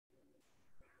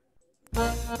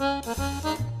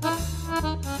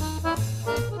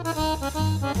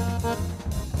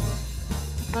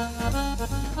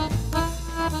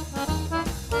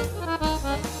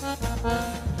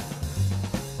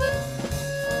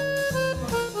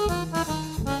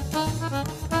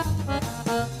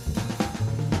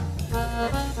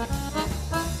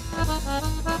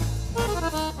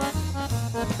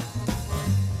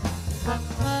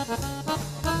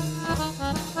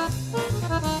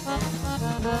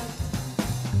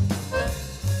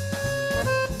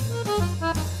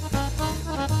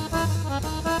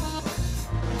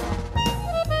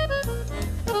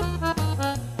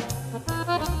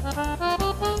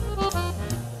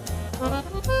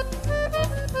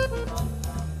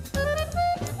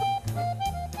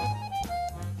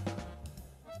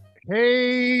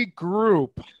Hey,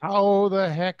 group. How the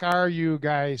heck are you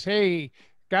guys? Hey,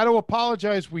 got to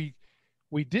apologize. We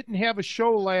didn't have a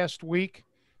show last week.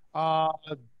 Uh,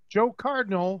 Joe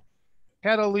Cardinal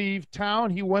had to leave town.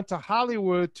 He went to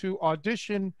Hollywood to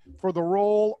audition for the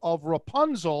role of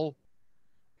Rapunzel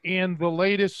in the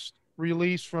latest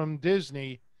release from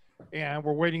Disney, and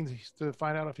we're waiting to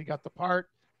find out if he got the part.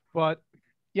 But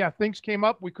yeah, things came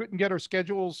up. We couldn't get our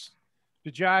schedules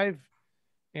to jive,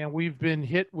 and we've been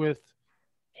hit with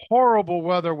horrible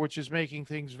weather, which is making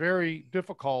things very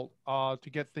difficult to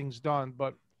get things done.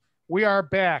 But we are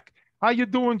back. How you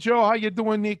doing, Joe? How you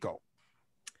doing, Nico?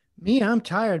 Me, I'm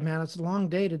tired, man. It's a long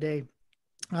day today.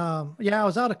 Yeah, I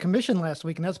was out of commission last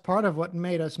week, and that's part of what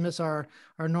made us miss our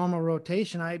normal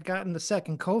rotation. I had gotten the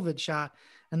second COVID shot,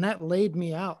 and that laid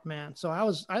me out, man. So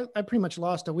I pretty much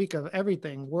lost a week of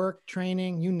everything, work,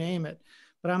 training, you name it.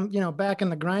 But I'm, back in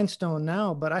the grindstone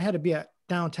now. But I had to be at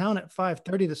downtown at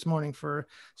 5:30 this morning for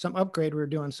some upgrade we were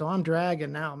doing. So I'm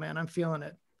dragging now, man. I'm feeling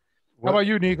it. How about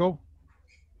you, Nico?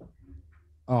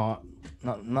 Oh,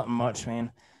 not much,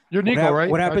 man. You're Nico, right?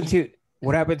 What happened to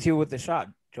you with the shot,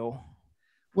 Joel?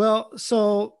 Well,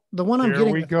 so the one I'm Here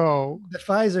getting, we go. the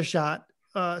Pfizer shot.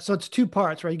 So it's two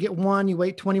parts, right? You get one, you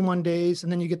wait 21 days,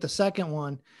 and then you get the second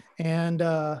one. And,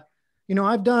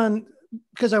 I've done,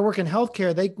 because I work in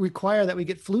healthcare, they require that we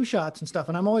get flu shots and stuff.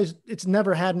 And it's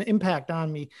never had an impact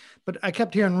on me. But I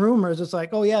kept hearing rumors. It's like,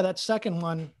 oh, yeah, that second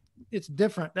one, it's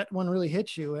different. That one really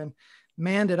hits you. And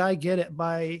man, did I get it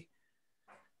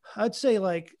I'd say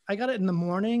like I got it in the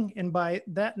morning. And by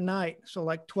that night, so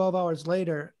like 12 hours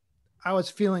later, I was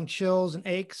feeling chills and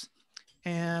aches,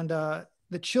 and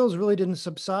the chills really didn't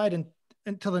subside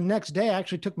until the next day. I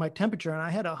actually took my temperature, and I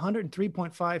had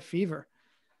 103.5 fever.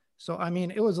 So, I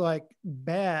mean, it was like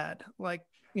bad, like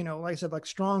I said, like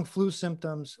strong flu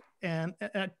symptoms. And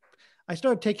I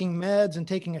started taking meds and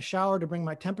taking a shower to bring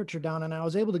my temperature down, and I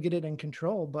was able to get it in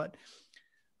control. But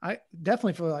I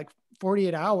definitely, for like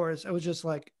 48 hours, I was just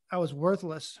like, I was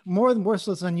worthless, more than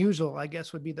worthless than usual, I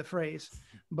guess would be the phrase.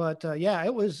 But yeah,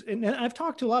 it was, and I've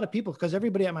talked to a lot of people, because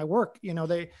everybody at my work,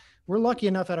 we're lucky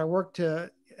enough at our work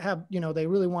to have, they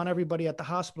really want everybody at the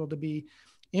hospital to be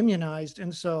immunized.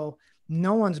 And so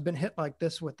no one's been hit like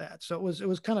this with that. So it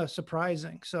was kind of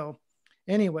surprising. So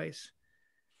anyways,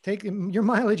 your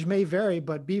mileage may vary,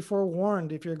 but be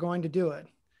forewarned if you're going to do it.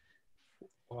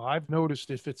 Well, I've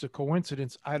noticed, if it's a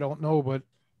coincidence, I don't know, but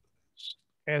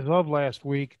as of last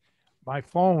week, my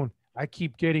phone, I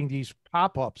keep getting these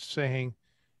pop-ups saying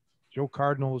Joe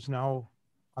Cardinal is now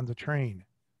on the train.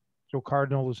 Joe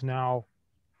Cardinal is now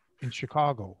in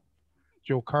Chicago.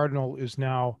 Joe Cardinal is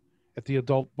now at the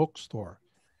adult bookstore.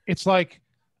 It's like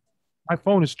my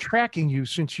phone is tracking you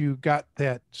since you got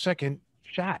that second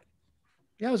shot.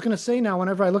 Yeah, I was going to say, now,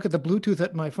 whenever I look at the Bluetooth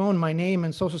at my phone, my name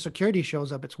and social security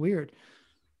shows up. It's weird.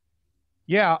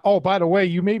 Yeah. Oh, by the way,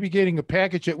 you may be getting a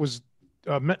package that was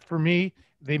meant for me.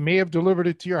 They may have delivered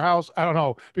it to your house. I don't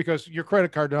know, because your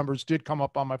credit card numbers did come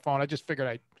up on my phone. I just figured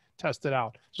I'd test it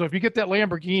out. So if you get that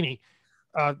Lamborghini,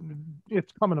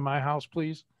 it's coming to my house,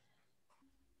 please.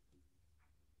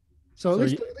 So,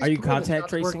 are you contact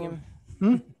tracing him?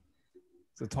 Hmm?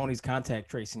 So Tony's contact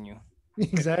tracing you.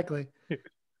 Exactly.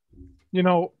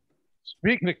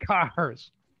 Speaking of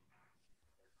cars,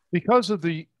 because of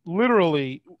the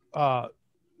literally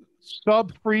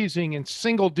sub-freezing and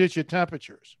single-digit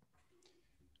temperatures,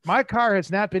 my car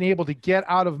has not been able to get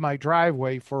out of my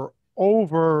driveway for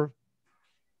we're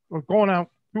going on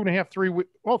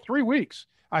 3 weeks.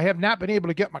 I have not been able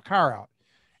to get my car out,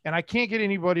 and I can't get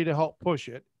anybody to help push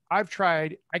it. I've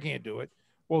tried. I can't do it.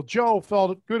 Well, Joe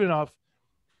felt good enough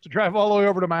to drive all the way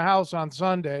over to my house on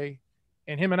Sunday,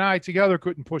 and him and I together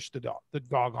couldn't push the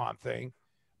doggone thing.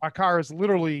 My car is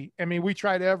literally, I mean, we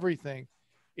tried everything.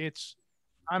 It's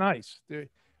on ice. The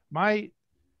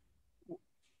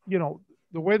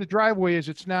way the driveway is,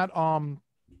 it's not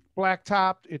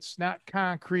blacktop. It's not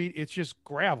concrete. It's just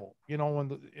gravel.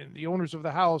 And the owners of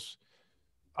the house,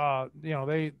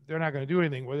 they're not going to do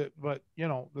anything with it. But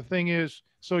the thing is,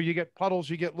 so you get puddles,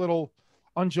 you get little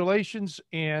undulations,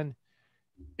 and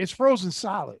it's frozen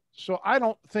solid. So I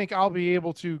don't think I'll be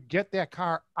able to get that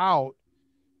car out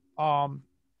um,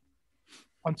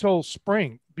 until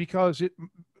spring because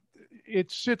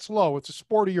it sits low. It's a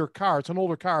sportier car. It's an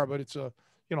older car, but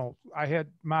I had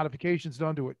modifications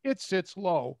done to it. It sits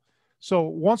low. So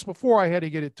once before I had to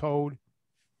get it towed,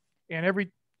 and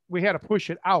we had to push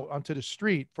it out onto the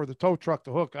street for the tow truck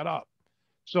to hook it up.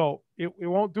 So it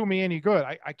won't do me any good.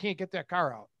 I can't get that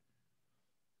car out.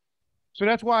 So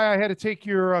that's why I had to take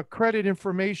your credit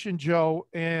information, Joe.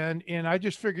 And I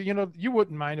just figured, you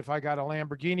wouldn't mind if I got a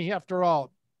Lamborghini. After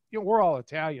all, we're all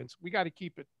Italians. We got to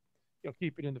keep it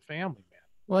in the family, man.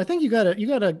 Well, I think you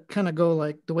gotta kind of go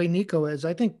like the way Nico is.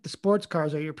 I think the sports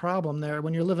cars are your problem there.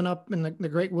 When you're living up in the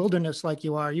great wilderness like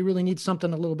you are, you really need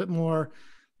something a little bit more,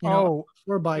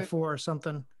 4x4 or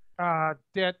something.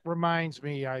 That reminds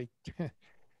me, I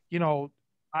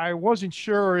wasn't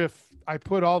sure if I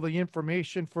put all the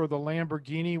information for the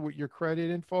Lamborghini with your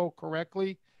credit info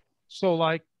correctly. So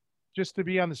like, just to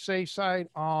be on the safe side,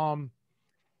 I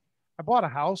bought a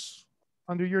house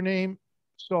under your name,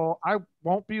 so I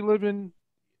won't be living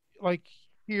like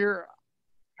here.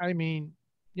 I mean,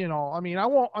 I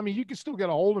won't, you can still get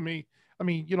a hold of me.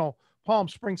 Palm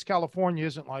Springs, California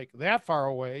isn't like that far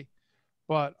away,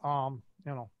 but,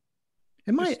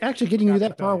 it might actually getting you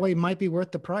that far away might be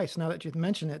worth the price now that you've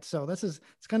mentioned it. So it's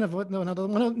kind of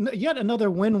yet another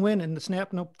win-win in the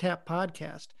Snap No Tap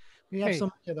podcast. We have so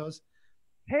many of those.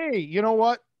 Hey, you know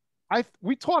what?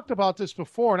 We talked about this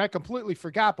before and I completely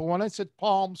forgot, but when I said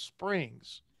Palm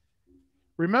Springs,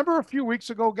 remember a few weeks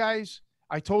ago, guys,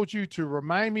 I told you to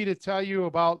remind me to tell you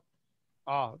about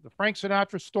the Frank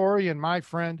Sinatra story and my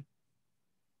friend.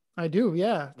 I do.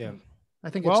 Yeah. Yeah.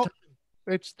 I think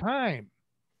it's time.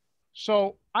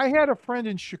 So I had a friend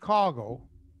in Chicago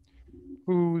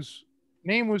whose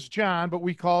name was John, but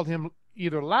we called him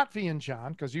either Latvian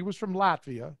John because he was from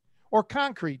Latvia, or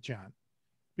Concrete John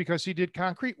because he did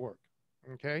concrete work.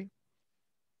 Okay.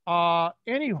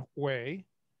 Anyway,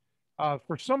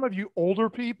 for some of you older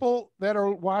people that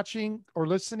are watching or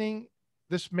listening,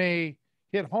 this may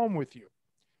hit home with you.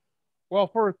 Well,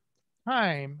 for a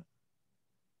time,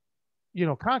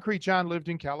 Concrete John lived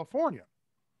in California.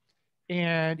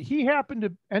 And he happened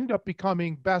to end up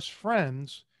becoming best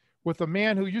friends with a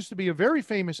man who used to be a very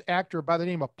famous actor by the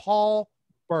name of Paul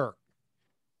Burke.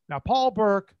 Now, Paul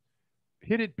Burke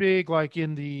hit it big like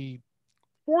in the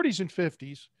 40s and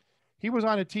 50s. He was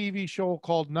on a TV show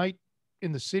called Night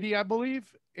in the City, I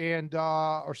believe, and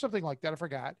or something like that. I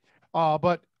forgot.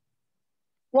 But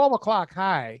 12 O'Clock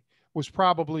High was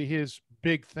probably his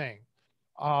big thing.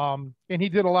 And he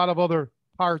did a lot of other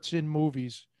parts in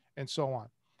movies and so on.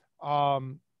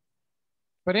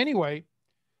 But anyway,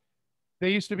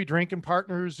 they used to be drinking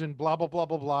partners and blah, blah, blah,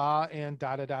 blah, blah, and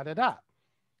da, da, da, da, da.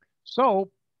 So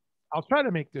I'll try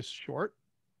to make this short.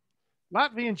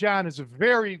 Latvian John is a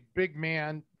very big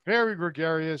man, very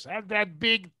gregarious, have that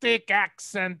big, thick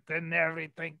accent and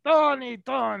everything. Tony,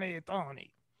 Tony,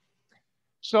 Tony.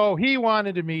 So he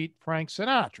wanted to meet Frank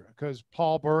Sinatra because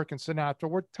Paul Burke and Sinatra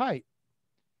were tight.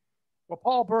 Well,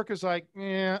 Paul Burke is like,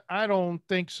 yeah, I don't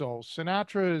think so.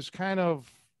 Sinatra is kind of,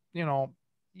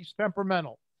 he's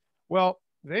temperamental. Well,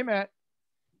 they met.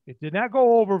 It did not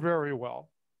go over very well.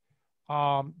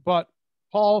 But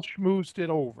Paul schmoozed it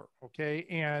over, okay?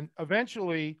 And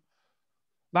eventually,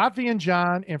 Latvian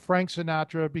John and Frank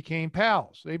Sinatra became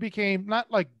pals. They became not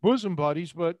like bosom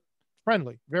buddies, but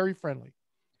friendly, very friendly.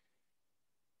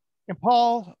 And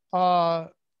Paul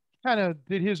kind of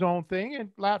did his own thing, and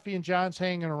Latvian John's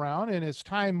hanging around. And as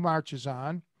time marches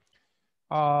on,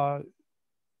 Frank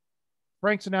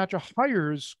Sinatra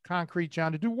hires Concrete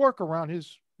John to do work around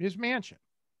his mansion.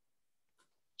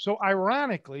 So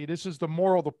ironically, this is the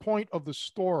moral, the point of the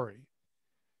story.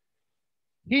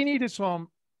 He needed some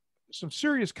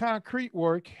serious concrete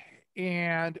work,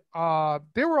 and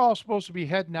they were all supposed to be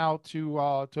heading out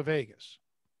to Vegas.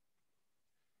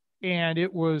 And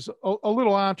it was a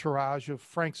little entourage of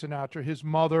Frank Sinatra, his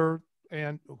mother,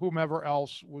 and whomever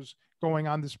else was going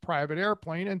on this private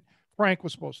airplane, and Frank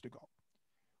was supposed to go.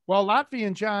 Well,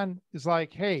 Latvian John is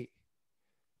like, hey,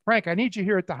 Frank, I need you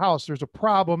here at the house. There's a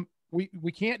problem.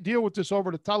 We can't deal with this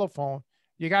over the telephone.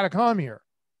 You got to come here.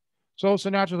 So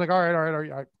Sinatra's like, all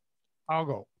right, I'll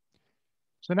go.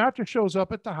 Sinatra shows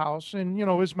up at the house, and,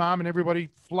 his mom and everybody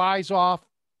flies off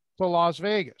to Las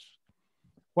Vegas.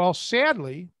 Well,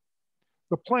 sadly,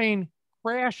 the plane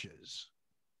crashes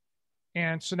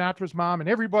and Sinatra's mom and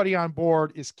everybody on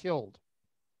board is killed.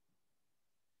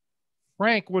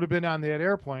 Frank would have been on that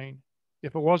airplane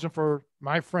if it wasn't for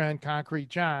my friend Concrete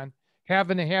John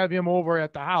having to have him over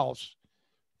at the house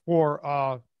for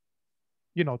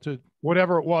to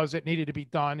whatever it was that needed to be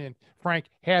done, and Frank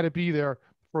had to be there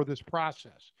for this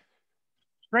process.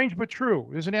 Strange but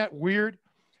true, isn't that weird?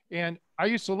 And I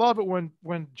used to love it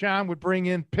when John would bring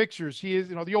in pictures. He is,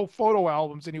 the old photo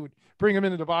albums, and he would bring them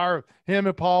into the bar. Him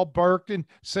and Paul Burke and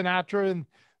Sinatra and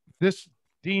this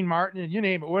Dean Martin and you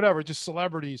name it, whatever, just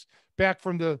celebrities back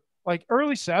from the like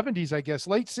early 70s, I guess,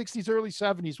 late 60s, early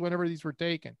 70s, whenever these were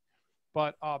taken.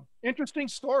 But interesting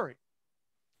story.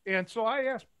 And so I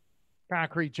asked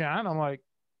Concrete John, I'm like,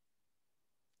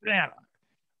 man,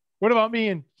 what about me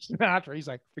and Sinatra? He's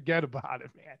like, forget about it,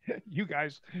 man. You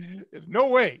guys, no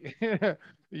way.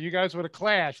 You guys would have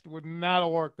clashed, would not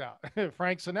have worked out.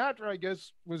 Frank Sinatra, I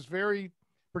guess, was very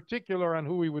particular on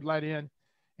who he would let in.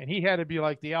 And he had to be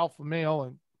like the alpha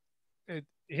male. And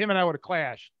him and I would have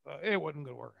clashed. It wasn't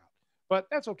going to work out. But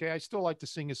that's okay. I still like to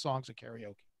sing his songs at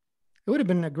karaoke. It would have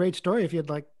been a great story if you had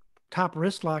like top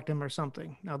wrist locked him or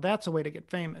something. Now that's a way to get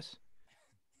famous.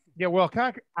 Yeah, well,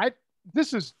 I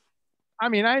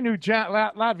knew John,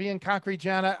 Latvian Concrete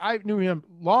John. I knew him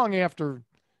long after,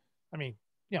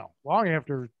 long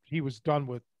after he was done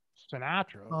with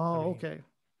Sinatra. Oh, okay.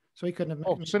 So he couldn't have.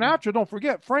 Oh, Sinatra, don't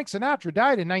forget, Frank Sinatra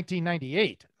died in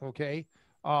 1998. Okay.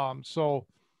 So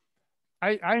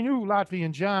I knew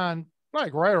Latvian John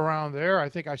like right around there. I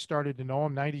think I started to know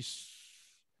him 90.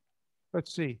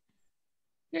 Let's see.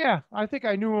 Yeah, I think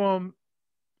I knew him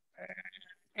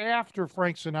after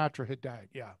Frank Sinatra had died.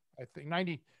 Yeah, I think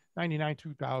 99,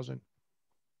 2000.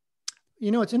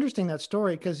 It's interesting, that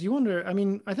story, because you wonder,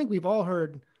 I think we've all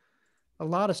heard a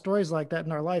lot of stories like that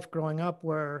in our life growing up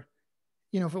where,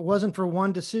 if it wasn't for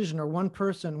one decision or one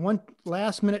person, one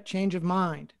last minute change of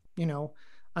mind,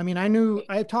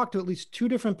 I talked to at least two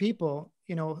different people,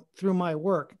 through my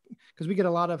work, because we get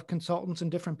a lot of consultants and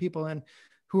different people and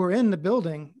who are in the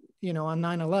building, on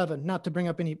 9/11, not to bring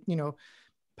up any,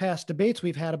 past debates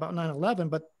we've had about 9/11,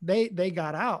 but they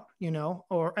got out,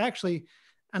 or actually,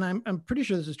 and I'm pretty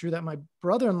sure this is true, that my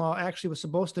brother-in-law actually was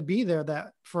supposed to be there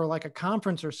that for like a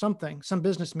conference or something, some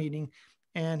business meeting,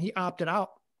 and he opted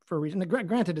out for a reason. Now,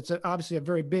 granted, it's obviously a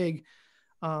very big,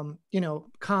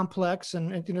 complex,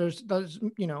 and there's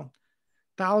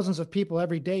thousands of people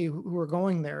every day who are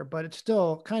going there, but it's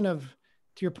still kind of,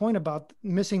 to your point about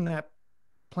missing that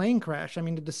plane crash. The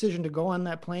decision to go on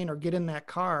that plane or get in that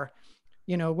car,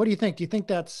 what do you think? Do you think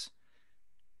that's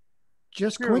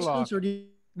just coincidence, or do you?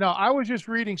 No, I was just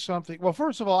reading something. Well,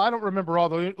 first of all, I don't remember all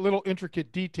the little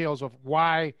intricate details of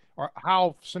why or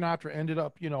how Sinatra ended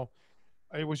up,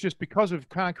 it was just because of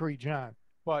Concrete John.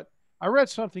 But I read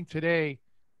something today,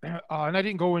 and I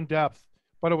didn't go in depth,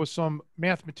 but it was some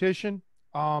mathematician.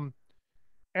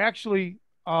 Actually,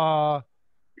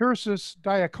 Cursus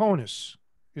Diaconus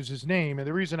is his name. And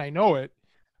the reason I know it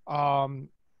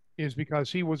is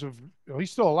because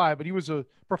he's still alive, but he was a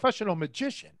professional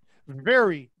magician,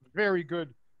 very, very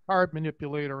good card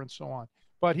manipulator and so on.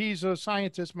 But he's a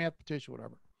scientist, mathematician,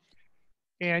 whatever.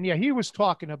 And yeah, he was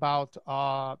talking about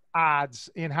odds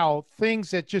and how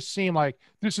things that just seem like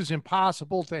this is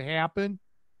impossible to happen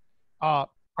are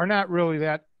not really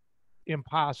that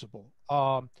impossible.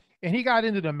 And he got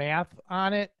into the math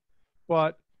on it,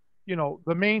 but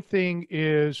the main thing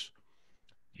is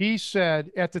he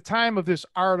said at the time of this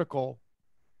article,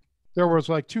 there was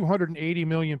like 280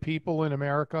 million people in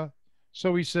America.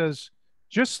 So he says,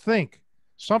 just think,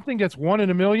 something that's 1 in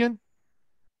a million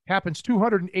happens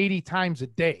 280 times a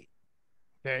day.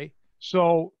 Okay.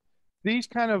 So these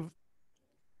kind of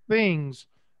things,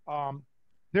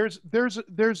 there's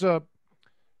a,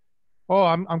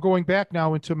 I'm going back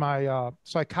now into my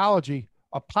psychology,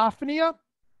 apophenia.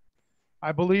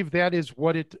 I believe that is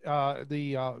what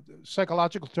the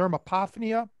psychological term,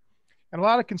 apophenia. And a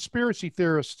lot of conspiracy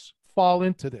theorists fall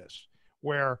into this,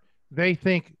 where they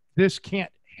think this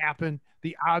can't happen.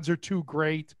 The odds are too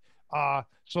great.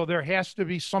 So there has to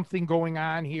be something going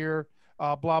on here,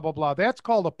 blah, blah, blah. That's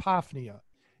called apophenia.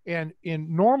 And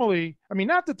normally,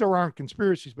 not that there aren't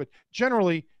conspiracies, but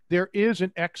generally there is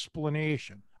an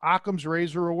explanation, Occam's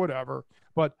razor or whatever,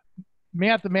 but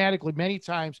mathematically, many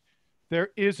times there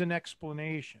is an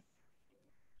explanation.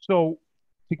 So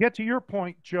to get to your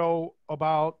point, Joe,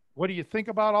 about what do you think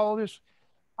about all of this?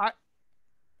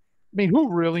 Who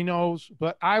really knows?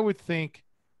 But I would think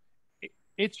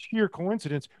it's sheer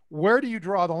coincidence. Where do you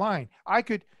draw the line? I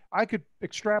could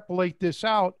extrapolate this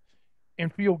out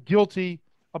and feel guilty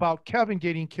about Kevin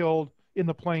getting killed in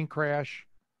the plane crash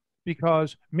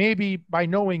because maybe by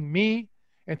knowing me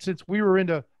And since we were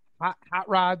into hot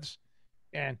rods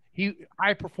and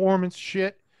high performance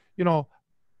shit, you know,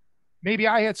 maybe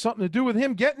I had something to do with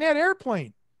him getting that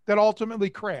airplane that ultimately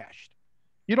crashed.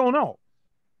 You don't know.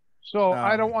 So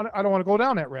I don't want to go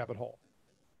down that rabbit hole.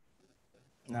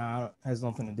 Nah, it has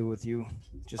nothing to do with you.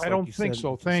 Just I like don't you think said,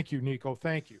 so. Thank you, Nico.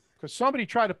 Thank you. Because somebody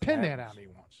tried to pin that on me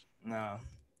once. Nah.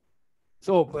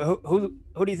 So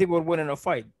who do you think would win in a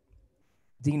fight?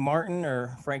 Dean Martin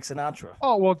or Frank Sinatra?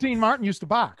 Oh, well, Dean Martin used to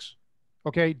box.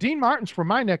 Okay. Dean Martin's from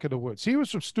my neck of the woods. He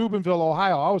was from Steubenville,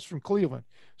 Ohio. I was from Cleveland.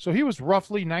 So he was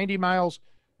roughly 90 miles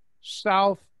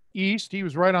southeast. He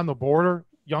was right on the border,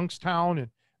 Youngstown. And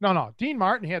no, Dean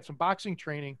Martin had some boxing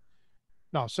training.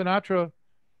 No, Sinatra,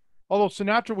 although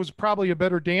Sinatra was probably a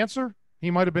better dancer, he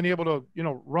might have been able to,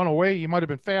 run away. He might have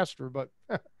been faster, but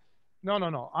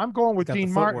no. I'm going with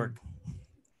Dean Martin.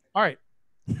 All right.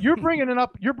 You're bringing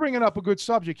up a good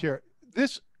subject here.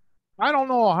 I don't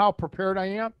know how prepared I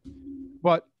am,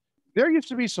 but there used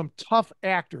to be some tough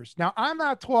actors. Now, I'm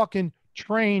not talking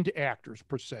trained actors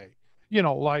per se,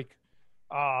 like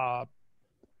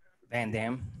Van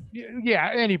Damme.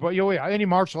 Yeah, anybody, any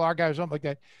martial art guy or something like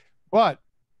that. But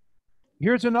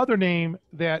here's another name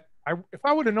that if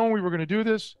I would have known we were going to do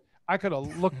this, I could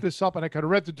have looked this up and I could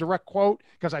have read the direct quote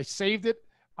because I saved it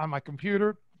on my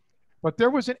computer. But there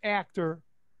was an actor.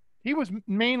 He was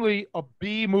mainly a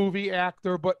B movie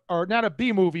actor, or not a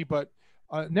B movie, but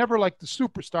never like the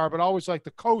superstar, but always like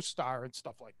the co-star and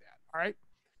stuff like that. All right.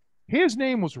 His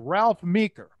name was Ralph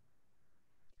Meeker.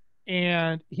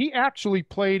 And he actually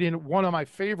played in one of my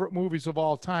favorite movies of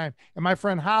all time. And my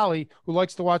friend Holly, who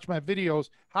likes to watch my videos,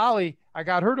 Holly, I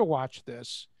got her to watch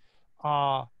this.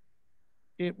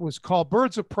 It was called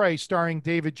Birds of Prey, starring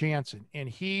David Janssen. And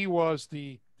he was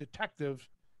the detective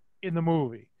in the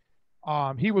movie.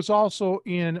 He was also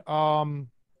in The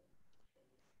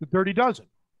Dirty Dozen.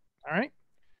 All right.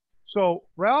 So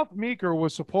Ralph Meeker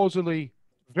was supposedly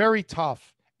very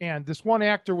tough. And this one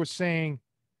actor was saying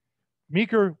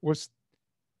Meeker was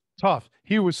tough.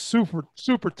 He was super,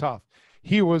 super tough.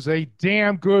 He was a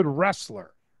damn good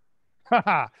wrestler.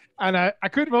 And I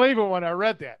couldn't believe it when I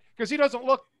read that because he doesn't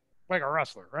look like a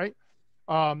wrestler, right?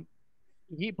 So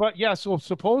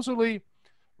supposedly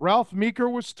Ralph Meeker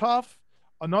was tough.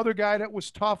 Another guy that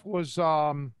was tough was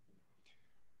Rod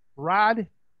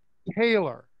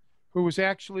Taylor, who was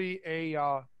actually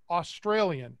a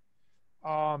Australian.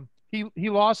 He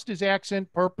lost his accent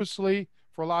purposely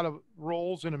for a lot of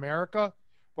roles in America,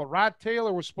 but Rod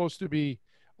Taylor was supposed to be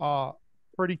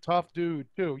pretty tough dude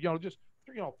too. Just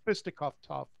fisticuff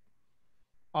tough.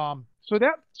 So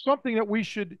that's something that we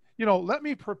should, let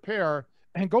me prepare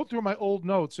and go through my old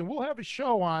notes, and we'll have a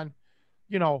show on,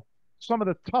 some of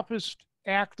the toughest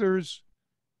actors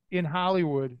in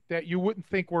Hollywood that you wouldn't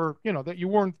think were, that you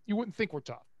wouldn't think were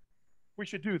tough. We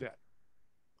should do that.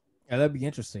 Yeah, that'd be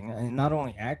interesting. And not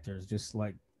only actors, just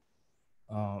like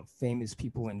famous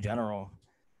people in general,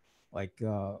 like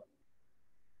who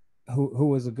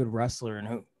was a good wrestler and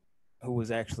who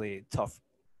was actually tough,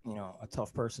 a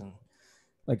tough person.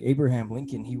 Like Abraham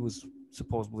Lincoln, he was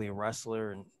supposedly a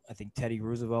wrestler, and I think Teddy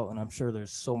Roosevelt, and I'm sure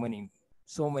there's so many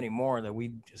more that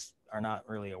we just are not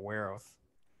really aware of.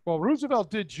 Well,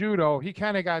 Roosevelt did judo. He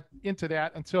kind of got into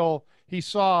that until he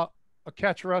saw a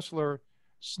catch wrestler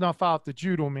snuff out the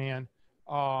judo man.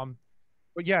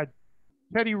 But yeah,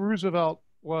 Teddy Roosevelt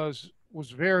was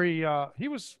very he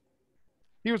was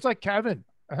like Kevin.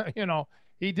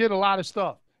 He did a lot of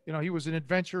stuff. He was an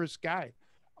adventurous guy.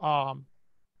 Well,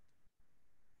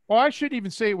 I shouldn't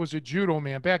even say it was a judo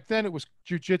man. Back then it was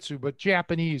jiu-jitsu, but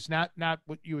Japanese, not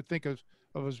what you would think of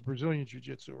as Brazilian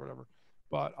jiu-jitsu or whatever.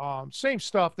 But same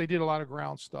stuff. They did a lot of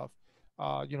ground stuff,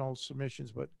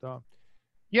 submissions. But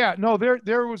yeah, no,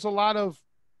 there was a lot of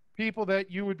people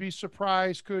that you would be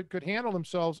surprised could handle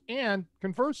themselves, and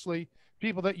conversely,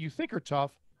 people that you think are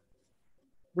tough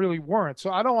really weren't.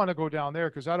 So I don't want to go down there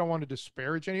because I don't want to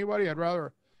disparage anybody. I'd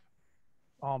rather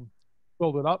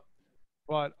build it up.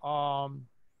 But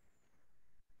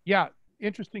yeah,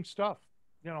 interesting stuff.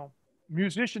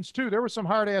 Musicians too. There were some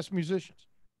hard ass musicians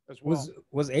as well.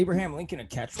 Was Abraham Lincoln a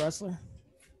catch wrestler?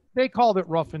 They called it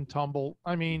rough and tumble.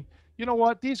 I mean, you know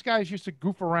what? These guys used to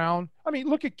goof around. I mean,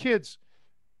 look at kids.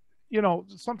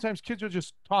 Sometimes kids are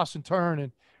just toss and turn,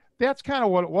 and that's kind of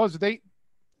what it was.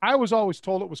 I was always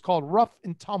told it was called rough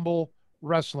and tumble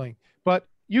wrestling, but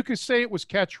you could say it was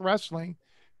catch wrestling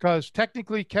because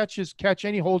technically catch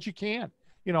any hold you can.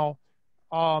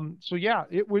 So yeah,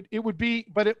 it would be,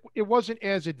 but it wasn't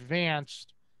as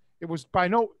advanced. It was by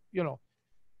no,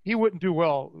 he wouldn't do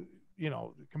well,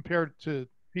 compared to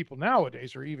people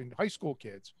nowadays or even high school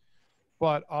kids.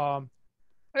 But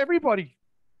everybody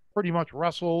pretty much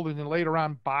wrestled and then later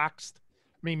on boxed.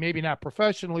 I mean, maybe not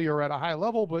professionally or at a high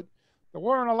level, but there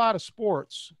weren't a lot of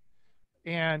sports.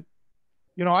 And,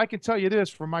 I can tell you this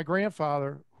from my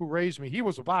grandfather who raised me, he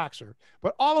was a boxer,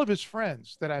 but all of his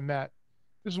friends that I met,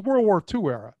 this is World War II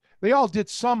era, they all did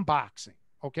some boxing.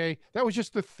 Okay. That was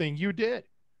just the thing you did.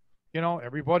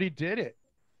 Everybody did it.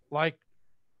 Like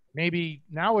maybe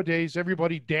nowadays,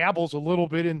 everybody dabbles a little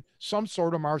bit in some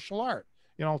sort of martial art,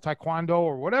 taekwondo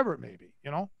or whatever it may be.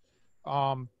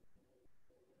 Um,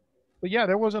 but yeah,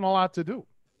 there wasn't a lot to do.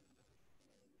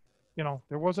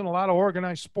 There wasn't a lot of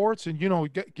organized sports. And,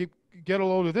 get a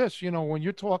load of this, when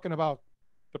you're talking about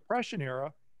Depression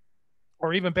era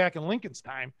or even back in Lincoln's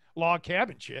time, log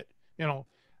cabin shit,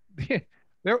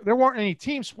 there weren't any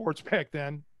team sports back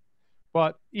then.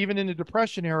 But even in the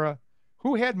Depression era,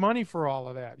 who had money for all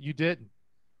of that? You didn't.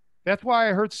 That's why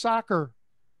I heard soccer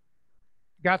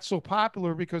got so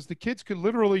popular, because the kids could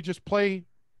literally just play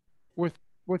with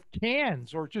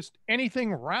cans or just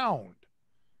anything round.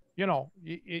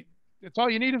 It's all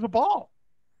you need is a ball.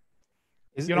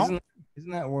 Isn't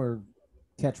that where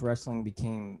catch wrestling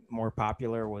became more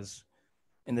popular? Was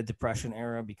in the Depression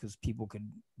era, because people could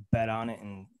bet on it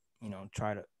and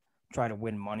try to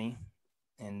win money,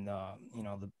 and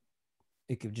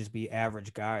it could just be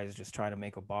average guys just trying to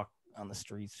make a buck on the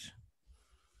streets.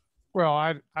 Well,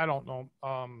 I don't know.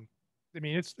 I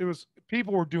mean, it was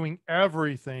people were doing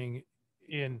everything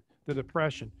in the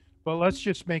Depression, but let's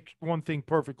just make one thing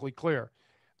perfectly clear: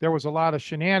 there was a lot of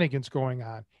shenanigans going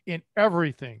on in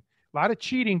everything, a lot of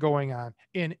cheating going on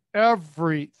in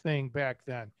everything back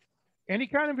then. Any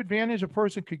kind of advantage a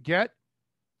person could get,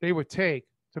 they would take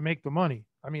to make the money.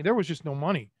 I mean, there was just no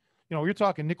money. You're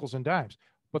talking nickels and dimes.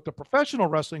 But the professional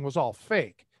wrestling was all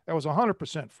fake. That was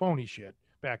 100% phony shit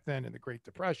back then in the Great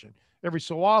Depression. Every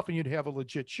so often you'd have a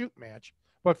legit shoot match.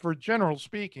 But for general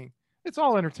speaking, it's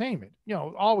all entertainment.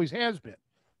 Always has been.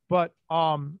 But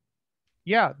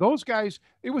yeah, those guys,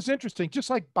 it was interesting, just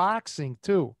like boxing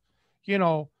too.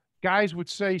 Guys would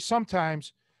say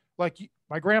sometimes, like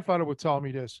my grandfather would tell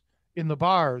me this in the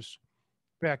bars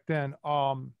back then,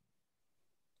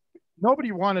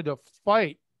 nobody wanted to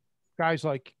fight guys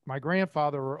like my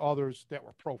grandfather or others that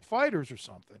were pro fighters or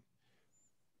something,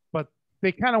 but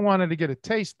they kind of wanted to get a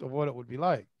taste of what it would be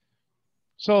like.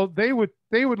 So they would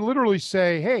literally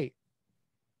say, hey,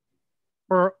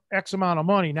 for X amount of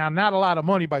money. Now, not a lot of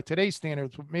money by today's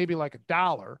standards, but maybe like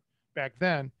 $1 back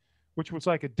then, which was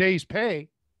like a day's pay.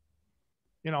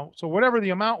 So whatever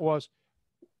the amount was,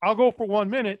 I'll go for 1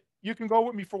 minute. You can go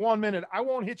with me for 1 minute. I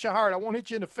won't hit you hard. I won't hit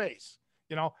you in the face.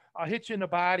 I'll hit you in the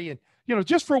body. And,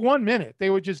 just for 1 minute, they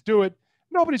would just do it.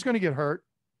 Nobody's going to get hurt.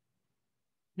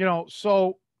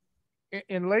 So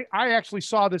I actually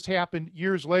saw this happen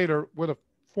years later with a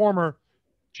former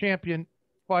champion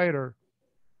fighter.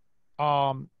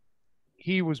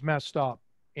 He was messed up,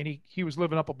 and he was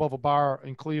living up above a bar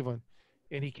in Cleveland,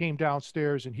 and he came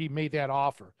downstairs and he made that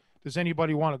offer. Does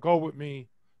anybody want to go with me,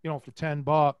 for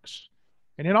 $10?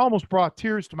 And it almost brought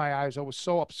tears to my eyes. I was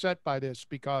so upset by this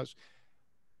because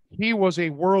he was a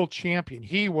world champion.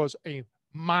 He was a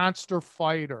monster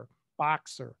fighter,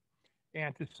 boxer.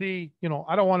 And to see,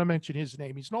 I don't want to mention his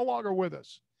name. He's no longer with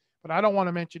us, but I don't want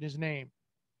to mention his name.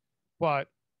 But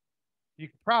you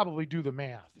could probably do the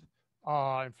math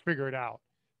and figure it out.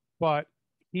 But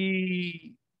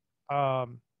it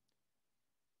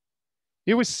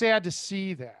was sad to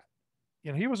see that.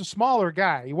 He was a smaller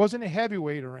guy. He wasn't a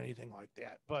heavyweight or anything like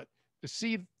that. But to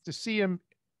see him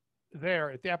there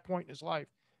at that point in his life,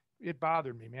 it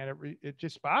bothered me, man. It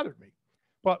just bothered me.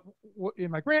 But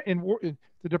in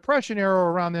the Depression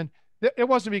era around then, it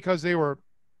wasn't because they were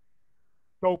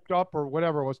doped up or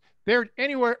whatever it was. They're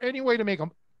any way to make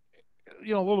them, a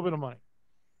little bit of money.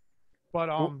 But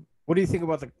what do you think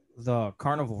about the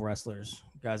carnival wrestlers,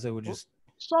 guys that would just?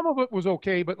 Some of it was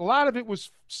okay, but a lot of it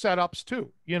was setups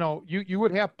too. You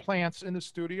would have plants in the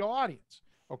studio audience.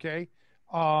 Okay,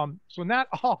 so not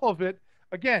all of it.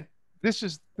 Again, this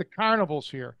is the carnivals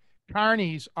here.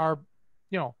 Carnies are,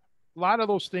 a lot of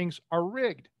those things are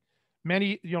rigged.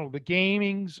 Many, the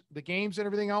games and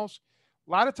everything else.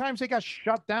 A lot of times they got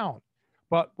shut down.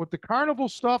 But with the carnival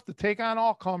stuff, to take on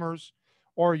all comers,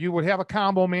 or you would have a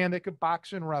combo man that could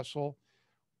box and wrestle.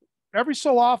 Every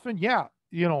so often, yeah,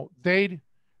 they'd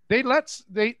let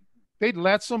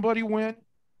somebody win,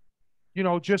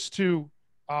 just to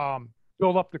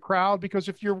build up the crowd. Because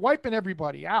if you're wiping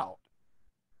everybody out,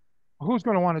 who's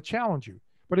going to want to challenge you?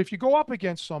 But if you go up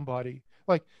against somebody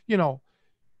like,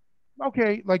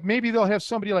 okay, like maybe they'll have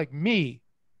somebody like me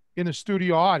in the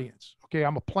studio audience. Okay,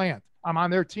 I'm a plant. I'm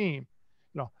on their team.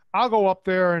 I'll go up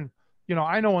there and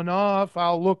I know enough.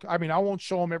 I'll look. I mean, I won't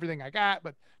show him everything I got,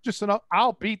 but just enough.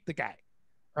 I'll beat the guy,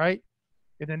 right?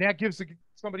 And then that gives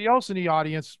somebody else in the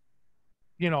audience,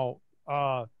 you know,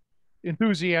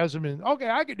 enthusiasm and okay,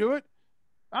 I could do it.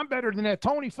 I'm better than that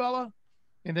Tony fella,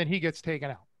 and then he gets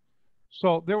taken out.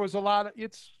 So there was a lot of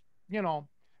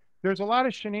there's a lot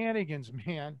of shenanigans,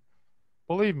 man.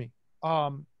 Believe me.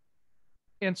 And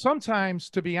sometimes,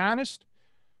 to be honest,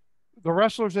 the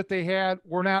wrestlers that they had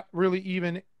were not really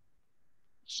even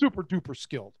super duper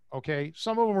skilled. Okay,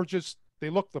 some of them were just they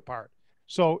looked the part,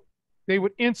 so they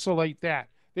would insulate that.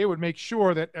 They would make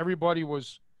sure that everybody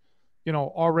was,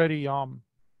 already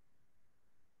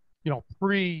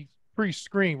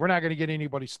pre-screen. We're not going to get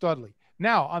anybody studly.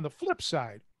 Now on the flip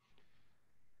side,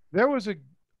 there was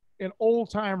an old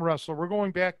time wrestler. We're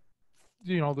going back,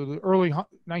 the early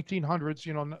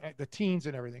 1900s, the teens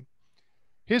and everything.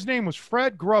 His name was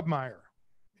Fred Grubmeyer,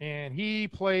 and he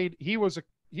was a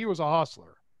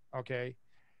hustler. Okay.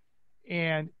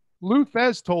 And Lou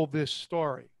Thez told this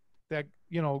story that,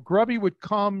 Grubby would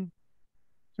come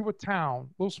to a town,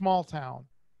 little small town,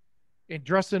 and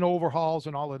dressed in overalls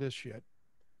and all of this shit.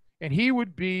 And he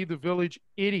would be the village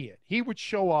idiot. He would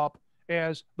show up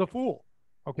as the fool.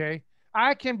 Okay.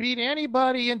 I can beat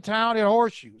anybody in town in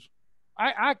horseshoes.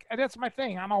 That's my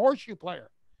thing. I'm a horseshoe player.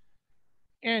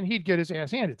 And he'd get his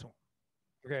ass handed to him.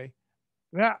 Okay.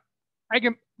 Yeah.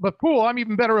 But pool, I'm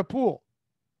even better at pool.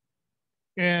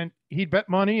 And he'd bet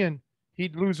money and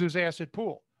he'd lose his ass at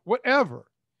pool. Whatever,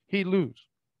 he'd lose.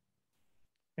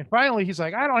 And finally, he's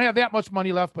like, I don't have that much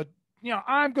money left, but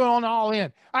I'm going all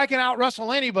in. I can out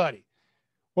wrestle anybody.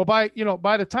 Well, by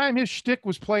the time his shtick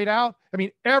was played out, I mean,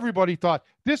 everybody thought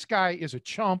this guy is a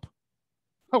chump.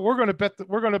 We're going to bet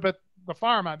the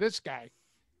farm on this guy.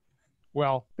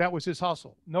 Well, that was his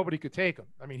hustle. Nobody could take him.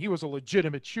 I mean, he was a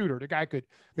legitimate shooter. The guy could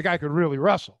really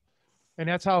wrestle, and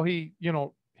that's how he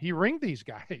ringed these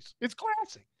guys. It's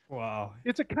classic. Wow,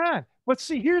 it's a con. But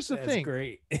see, here's the thing.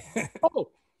 Great.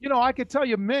 I could tell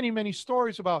you many, many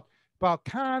stories about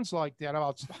cons like that,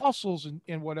 about hustles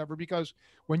and whatever, because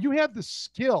when you have the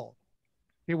skill,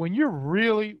 okay, when you're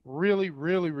really, really,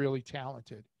 really, really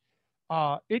talented,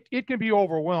 it can be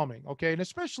overwhelming. Okay. And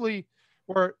especially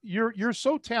where you're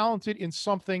so talented in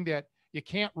something that you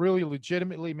can't really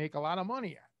legitimately make a lot of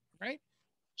money at. Right.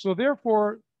 So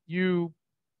therefore you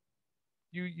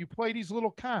play these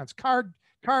little cons. Card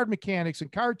mechanics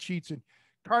and card cheats and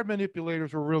card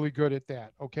manipulators were really good at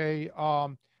that. Okay.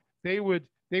 They would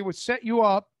set you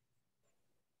up.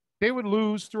 They would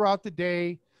lose throughout the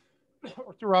day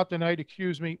or throughout the night,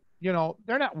 excuse me. They're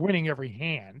not winning every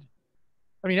hand.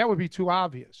 I mean, that would be too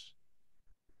obvious.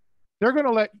 They're going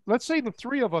to let's say the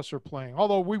three of us are playing,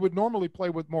 although we would normally play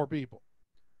with more people.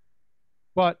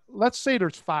 But let's say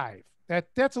there's five.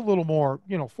 That's a little more,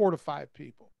 4 to 5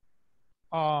 people.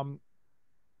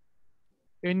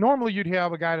 And normally you'd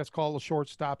have a guy that's called a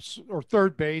shortstop or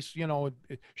third base,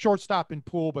 shortstop in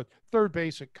pool, but third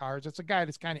base at cards. It's a guy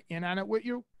that's kind of in on it with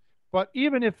you. But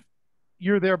even if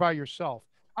you're there by yourself,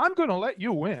 I'm going to let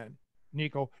you win,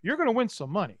 Nico. You're going to win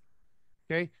some money.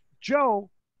 Okay.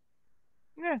 Joe,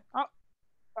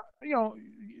 you'll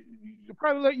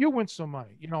probably let you win some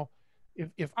money.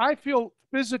 If I feel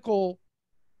physical,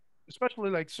 especially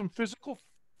like some physical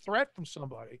threat from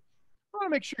somebody, I want to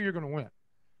make sure you're going to win.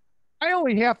 I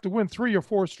only have to win 3 or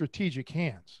 4 strategic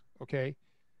hands. Okay.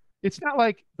 It's not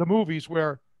like the movies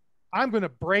where I'm going to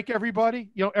break everybody.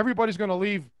 Everybody's going to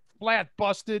leave flat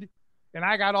busted and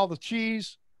I got all the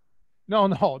cheese. No.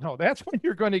 That's when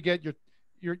you're going to get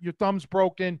your thumbs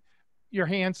broken, your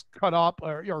hands cut up,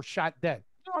 or you're shot dead.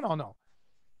 No.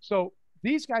 So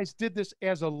these guys did this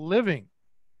as a living.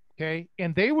 Okay.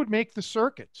 And they would make the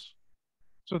circuits.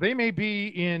 So they may be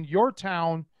in your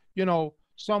town,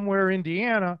 somewhere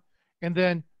Indiana, and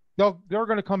then they're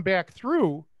going to come back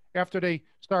through after they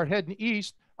start heading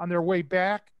east. On their way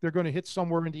back, they're going to hit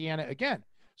somewhere in Indiana again.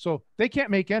 So they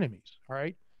can't make enemies. All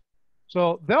right.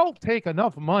 So they'll take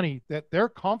enough money that they're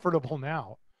comfortable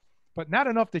now, but not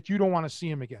enough that you don't want to see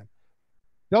them again.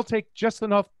 They'll take just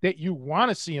enough that you want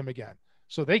to see them again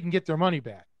so they can get their money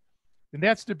back. And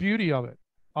that's the beauty of it.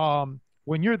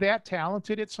 When you're that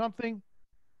talented at something,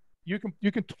 you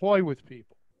can toy with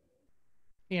people.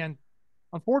 And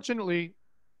unfortunately,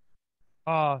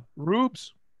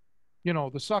 rubes,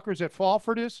 the suckers that fall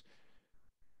for this,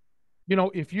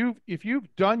 if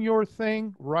you've done your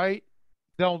thing right,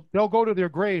 they'll go to their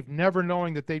grave never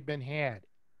knowing that they've been had.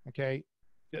 Okay,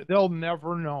 they'll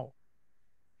never know.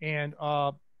 And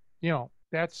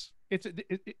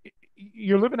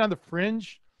you're living on the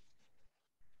fringe.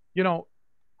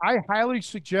 I highly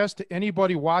suggest to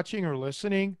anybody watching or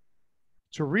listening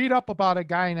to read up about a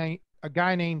guy a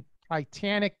guy named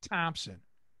Titanic Thompson.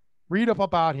 Read up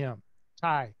about him.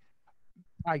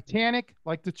 Titanic,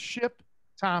 like the ship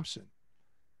Thompson.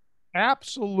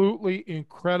 Absolutely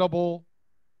incredible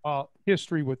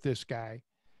history with this guy.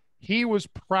 He was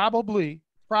probably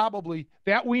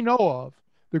that we know of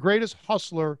the greatest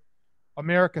hustler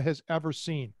America has ever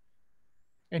seen.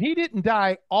 And he didn't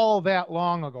die all that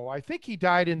long ago. I think he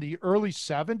died in the early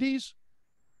 70s.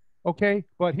 Okay.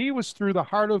 But he was through the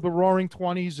heart of the roaring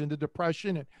 20s and the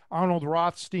Depression and Arnold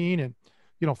Rothstein and,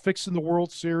 fixing the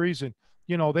World Series. And,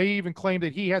 they even claimed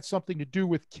that he had something to do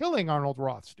with killing Arnold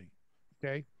Rothstein.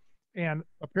 Okay. And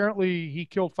apparently he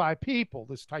killed 5 people,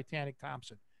 this Titanic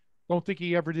Thompson. Don't think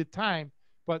he ever did time,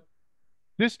 but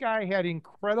this guy had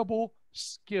incredible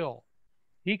skill.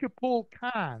 He could pull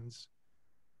cons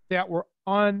that were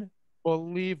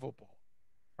unbelievable.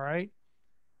 All right.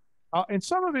 And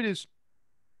some of it is,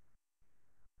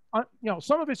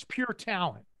 some of it's pure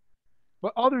talent,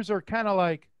 but others are kind of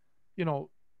like,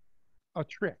 a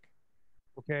trick.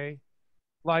 Okay.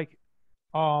 Like,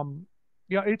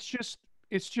 it's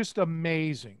just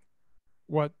amazing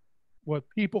what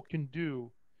people can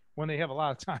do when they have a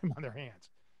lot of time on their hands.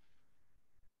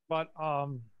 But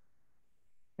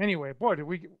anyway, boy,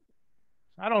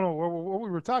 I don't know what we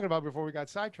were talking about before we got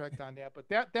sidetracked on that, but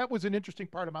that was an interesting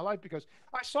part of my life because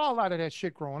I saw a lot of that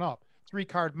shit growing up.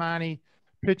 3-card money,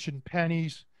 pitching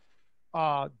pennies,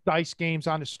 dice games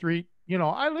on the street.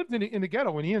 I lived in the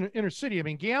ghetto in the inner city. I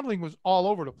mean, gambling was all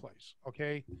over the place.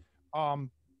 Okay.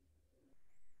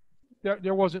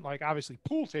 There wasn't like obviously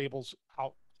pool tables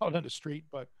out on the street,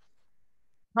 but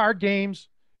card games,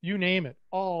 you name it,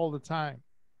 all the time.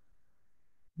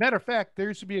 Matter of fact, there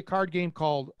used to be a card game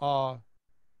called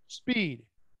Speed,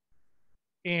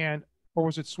 or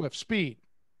was it Swift? Speed.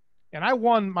 And I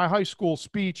won my high school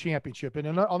speed championship,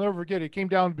 and I'll never forget it. It came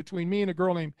down between me and a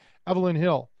girl named Evelyn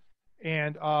Hill,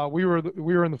 and we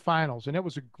were in the finals, and it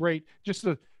was a great, just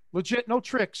a legit, no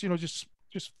tricks,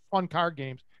 just fun card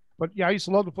games. But yeah, I used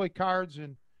to love to play cards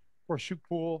and or shoot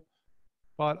pool.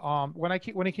 But when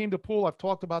it came to pool, I've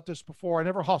talked about this before. I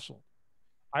never hustled.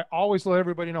 I always let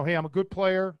everybody know, hey, I'm a good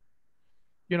player,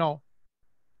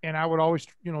 and I would always,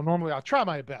 normally I'll try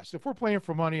my best. If we're playing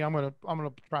for money, I'm gonna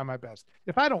try my best.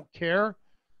 If I don't care,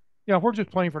 if we're just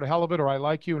playing for the hell of it, or I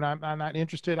like you and I'm not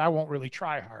interested, I won't really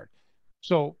try hard.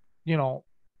 So,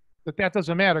 but that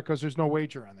doesn't matter because there's no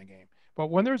wager on the game. But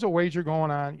when there's a wager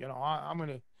going on, I'm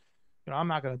gonna, I'm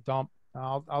not gonna dump.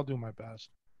 I'll do my best.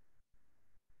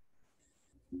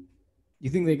 You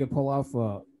think they could pull off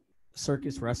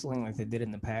circus wrestling like they did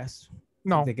in the past?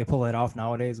 No, think they could pull it off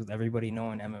nowadays with everybody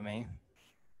knowing MMA.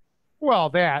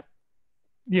 Well,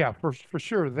 yeah, for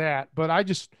sure that. But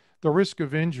the risk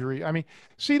of injury. I mean,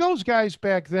 see those guys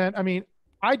back then. I mean,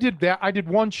 I did that. I did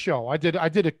one show. I did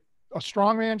a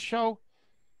strongman show.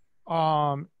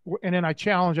 And then I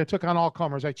took on all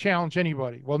comers. I challenged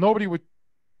anybody. Well, nobody would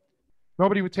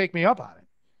take me up on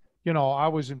it. I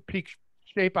was in peak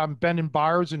shape. I'm bending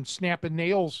bars and snapping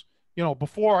nails.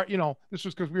 Before, this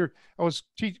was because I was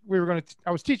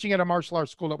teaching at a martial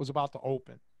arts school that was about to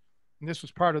open. And this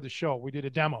was part of the show. We did a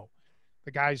demo.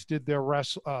 The guys did their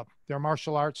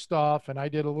martial arts stuff, and I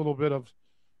did a little bit of,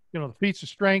 the feats of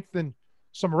strength and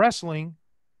some wrestling.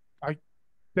 I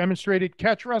demonstrated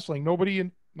catch wrestling. Nobody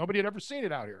had ever seen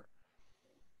it out here.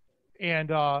 And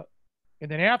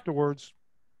then afterwards,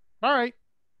 all right,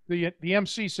 the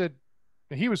MC said,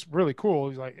 and he was really cool.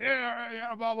 He's like,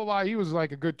 yeah, blah blah blah. He was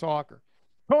like a good talker.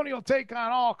 Tony will take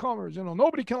on all comers.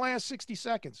 Nobody can last 60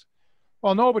 seconds.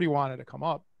 Well, nobody wanted to come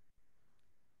up.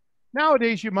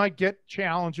 Nowadays, you might get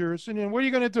challengers, and then what are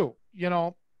you going to do? You're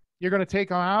going to take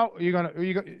them out. You're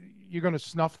going to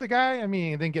snuff the guy. I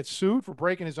mean, and then get sued for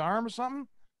breaking his arm or something.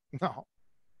 No.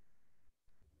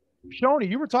 Shoney,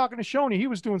 you were talking to Shoney. He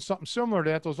was doing something similar to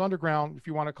that. Those underground, if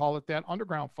you want to call it that,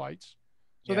 underground fights.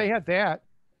 So They had that.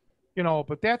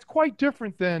 But that's quite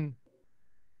different than.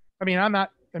 I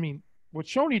mean, what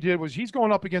Shoney did was he's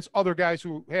going up against other guys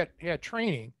who had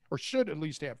training or should at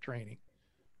least have training.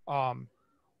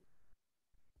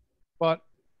 But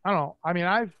I don't know. I mean,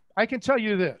 I can tell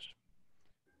you this.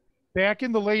 Back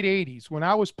in the late 80s, when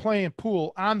I was playing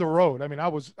pool on the road, I mean, I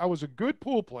was a good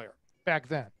pool player back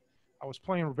then. I was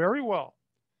playing very well.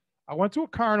 I went to a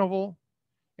carnival,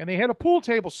 and they had a pool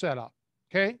table set up.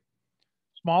 Okay,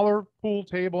 smaller pool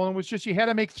table, and it was just you had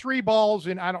to make 3 balls,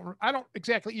 and I don't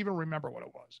exactly even remember what it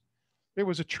was. It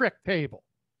was a trick table.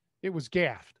 It was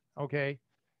gaffed. Okay,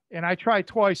 and I tried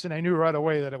twice, and I knew right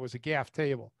away that it was a gaffed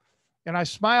table. And I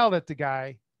smiled at the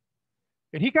guy,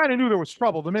 and he kind of knew there was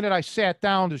trouble. The minute I sat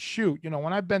down to shoot,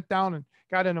 when I bent down and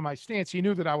got into my stance, he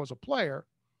knew that I was a player.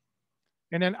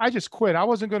 And then I just quit. I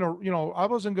wasn't going to, I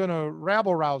wasn't going to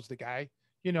rabble rouse the guy.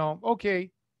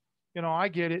 Okay, I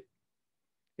get it.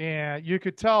 And you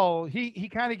could tell he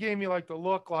kind of gave me like the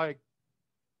look like,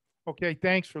 okay,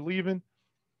 thanks for leaving.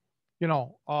 You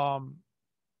know, um,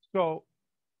 so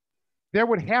there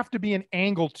would have to be an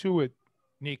angle to it,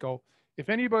 Nico. If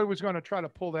anybody was going to try to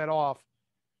pull that off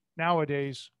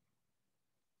nowadays,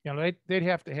 they'd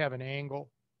have to have an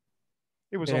angle.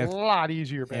 It was a lot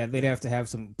easier back they'd then. have to have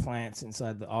some plants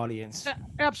inside the audience.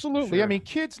 Absolutely. Sure. I mean,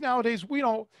 kids nowadays,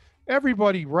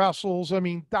 everybody wrestles. I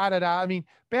mean, da da da. I mean,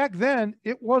 back then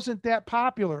it wasn't that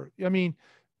popular. I mean,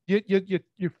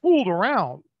 you fooled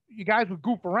around. You guys would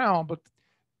goof around, but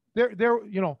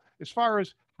as far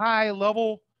as high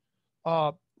level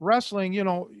wrestling,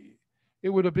 it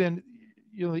would have been,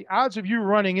 the odds of you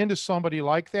running into somebody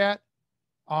like that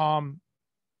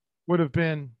would have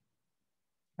been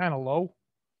kind of low.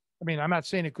 I mean, I'm not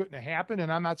saying it couldn't have happened,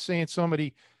 and I'm not saying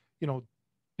somebody,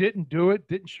 didn't do it,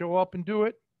 didn't show up and do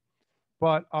it,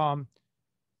 but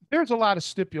there's a lot of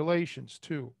stipulations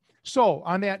too. So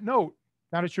on that note,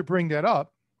 now that you bring that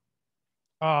up,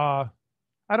 I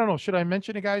don't know, should I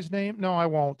mention a guy's name? No, I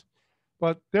won't.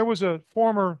 But there was a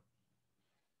former,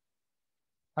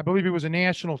 I believe he was a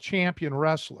national champion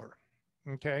wrestler,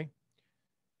 okay,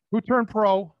 who turned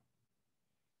pro,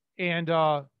 and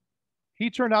he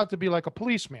turned out to be like a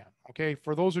policeman. Okay,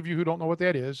 for those of you who don't know what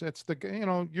that is, it's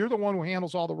you're the one who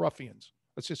handles all the ruffians.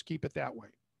 Let's just keep it that way.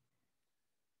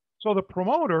 So the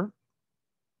promoter,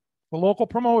 the local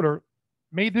promoter,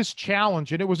 made this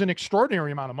challenge, and it was an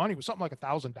extraordinary amount of money. It was something like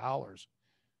 $1,000.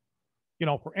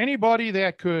 For anybody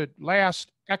that could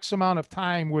last X amount of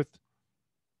time with,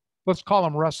 let's call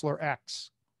him Wrestler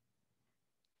X.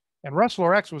 And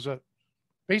Wrestler X was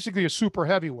basically a super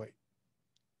heavyweight.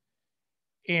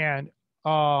 And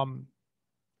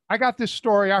I got this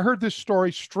story. I heard this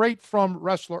story straight from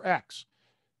Wrestler X.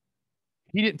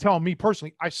 He didn't tell me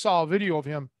personally. I saw a video of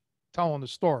him telling the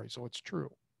story, so it's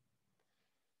true.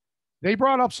 They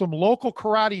brought up some local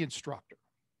karate instructor.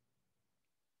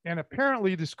 And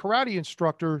apparently this karate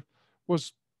instructor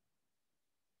was,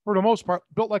 for the most part,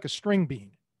 built like a string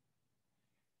bean.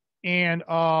 And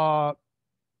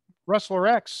Wrestler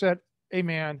X said, hey,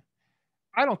 man,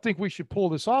 I don't think we should pull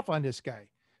this off on this guy.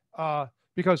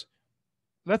 Because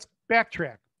let's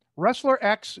backtrack. Wrestler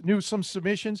X knew some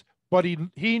submissions, but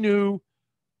he knew,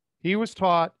 he was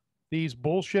taught these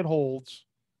bullshit holds,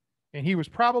 and he was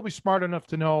probably smart enough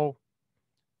to know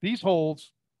these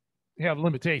holds have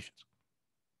limitations.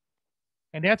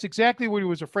 And that's exactly what he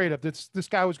was afraid of. This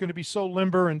guy was going to be so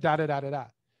limber and da da da da da.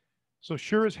 So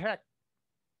sure as heck,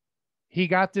 he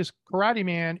got this karate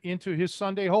man into his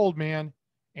Sunday hold, man,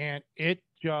 and it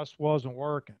just wasn't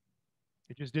working.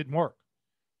 It just didn't work.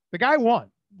 The guy won.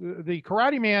 The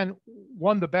karate man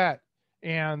won the bet,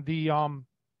 and the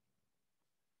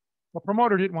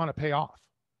promoter didn't want to pay off.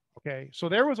 Okay, so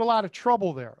there was a lot of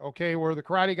trouble there. Okay, where the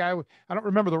karate guy, I don't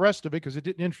remember the rest of it because it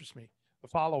didn't interest me, the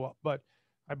follow up, but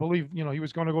I believe he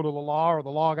was going to go to the law, or the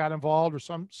law got involved, or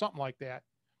something like that.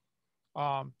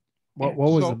 What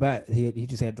was the bet? He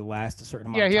just had to last a certain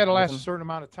amount. Yeah, he had to last a certain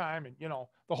amount of time, and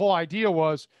the whole idea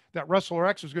was that Wrestler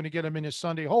X was going to get him in his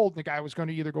Sunday hold. And the guy was going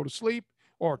to either go to sleep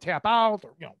or tap out,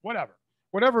 or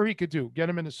whatever he could do, get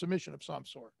him in a submission of some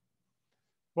sort.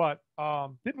 But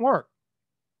didn't work.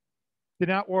 Did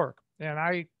not work, and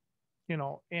I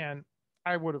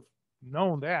would have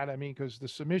known that. I mean, because the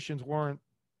submissions weren't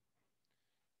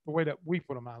the way that we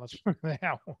put them on. Let's put it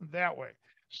that way.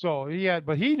 So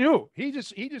but he knew. He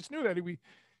just knew that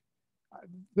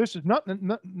this is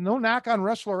nothing. No knock on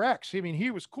Wrestler X. I mean,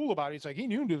 he was cool about it. He's like, he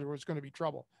knew there was going to be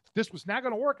trouble. This was not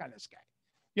going to work on this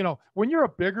guy. When you're a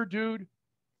bigger dude,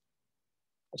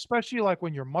 especially like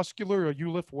when you're muscular or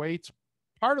you lift weights,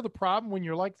 part of the problem when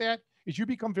you're like that is you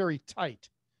become very tight.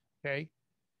 Okay.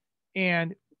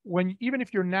 And even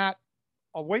if you're not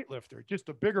a weightlifter, just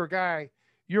a bigger guy,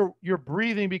 your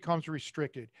breathing becomes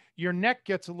restricted. Your neck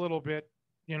gets a little bit,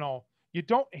 you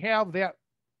don't have that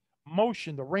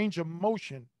motion, the range of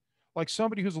motion, like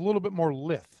somebody who's a little bit more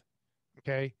lithe.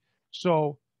 Okay.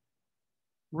 So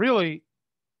really,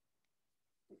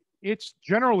 it's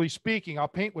generally speaking, I'll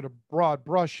paint with a broad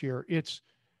brush here. It's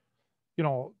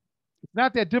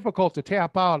not that difficult to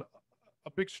tap out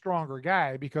a big, stronger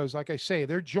guy because, like I say,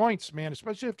 their joints, man,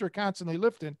 especially if they're constantly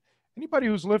lifting, anybody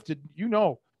who's lifted,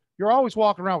 you're always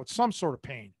walking around with some sort of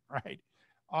pain, right?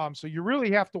 So you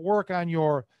really have to work on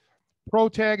your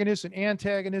protagonist and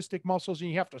antagonistic muscles, and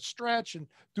you have to stretch and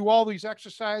do all these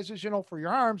exercises, for your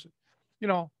arms,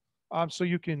 so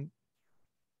you can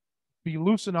be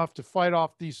loose enough to fight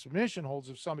off these submission holds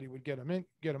if somebody would get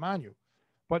them on you.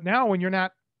 But now when you're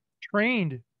not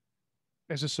trained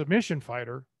as a submission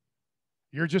fighter,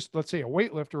 you're just, let's say, a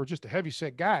weightlifter or just a heavy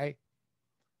set guy,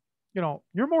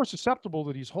 you're more susceptible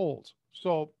to these holds.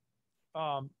 So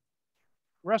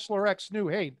Wrestler X knew,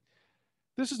 hey,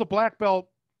 this is a black belt.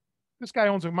 This guy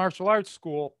owns a martial arts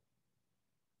school.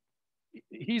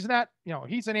 He's not,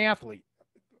 he's an athlete.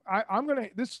 I'm going to,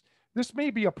 this may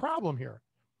be a problem here.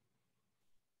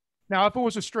 Now, if it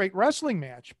was a straight wrestling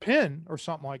match, pin or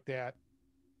something like that,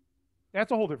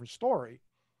 that's a whole different story.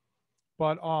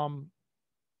 But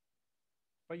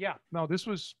yeah, no, this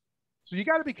was, so you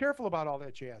got to be careful about all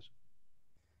that jazz.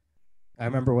 I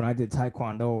remember when I did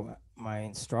Taekwondo, my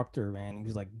instructor, man, he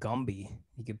was like Gumby.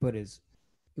 He could put his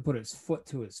foot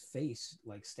to his face,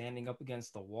 like standing up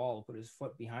against the wall, put his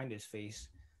foot behind his face,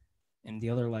 and the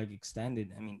other leg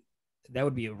extended. I mean, that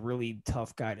would be a really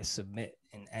tough guy to submit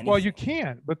in anything. Well, you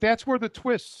can, but that's where the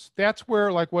twists, that's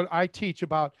where, like what I teach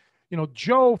about,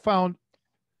 Joe found,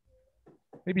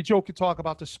 maybe Joe could talk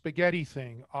about the spaghetti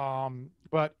thing.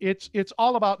 But it's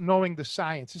all about knowing the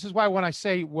science. This is why when I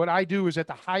say what I do is at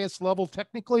the highest level,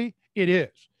 technically, it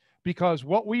is. Because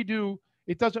what we do,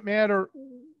 it doesn't matter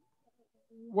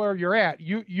where you're at.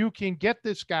 You can get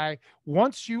this guy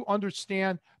once you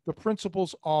understand the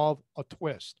principles of a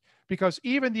twist. Because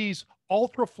even these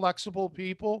ultra flexible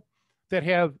people that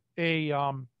have a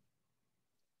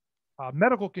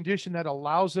medical condition that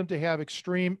allows them to have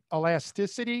extreme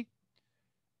elasticity,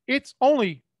 it's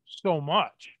only so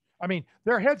much. I mean,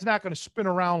 their head's not going to spin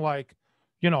around like,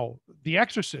 The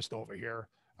Exorcist over here.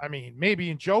 I mean,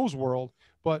 maybe in Joe's world,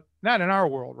 but not in our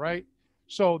world, right?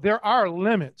 So there are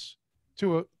limits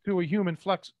to a human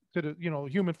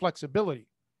human flexibility.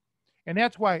 And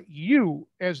that's why you,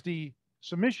 as the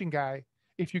submission guy,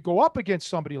 if you go up against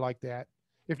somebody like that,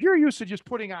 if you're used to just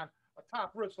putting on a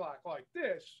top wrist lock like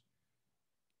this,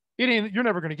 you're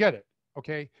never going to get it.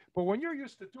 Okay. But when you're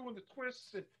used to doing the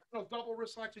twists and double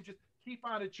wrist locks and just keep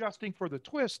on adjusting for the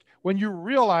twist, when you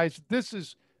realize this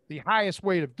is the highest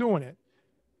way of doing it,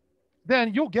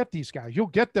 then you'll get these guys. You'll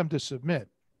get them to submit.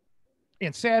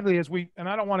 And sadly, as we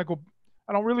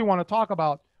don't really want to talk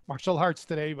about martial arts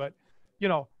today, but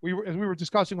as we were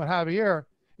discussing with Javier,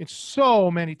 in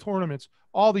so many tournaments,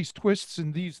 all these twists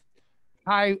and these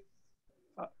high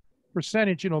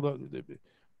percentage, the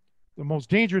most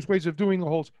dangerous ways of doing the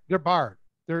holds, they're barred.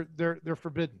 They're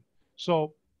forbidden.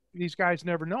 So these guys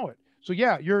never know it. So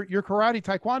yeah, your karate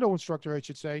taekwondo instructor, I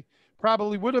should say,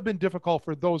 probably would have been difficult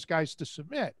for those guys to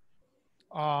submit.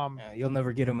 You'll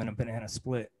never get them in a banana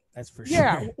split. That's for sure.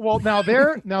 Yeah. Well, now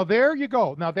there you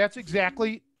go. Now that's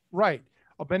exactly right.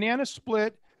 A banana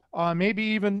split, maybe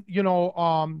even,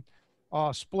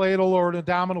 spladle or an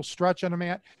abdominal stretch on a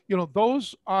mat.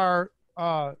 Those are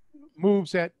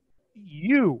moves that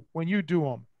when you do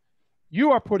them,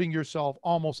 you are putting yourself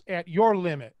almost at your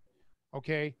limit.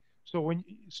 Okay.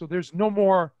 So there's no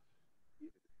more,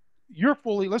 you're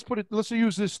fully, let's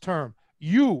use this term.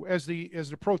 You as the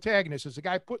protagonist, as the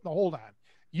guy putting the hold on,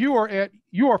 you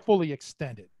are fully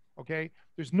extended. Okay.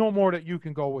 There's no more that you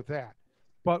can go with that.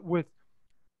 But with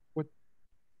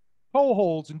toe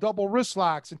holds and double wrist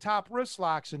locks and top wrist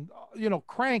locks and,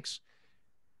 cranks,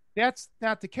 that's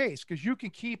not the case, because you can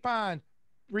keep on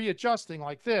readjusting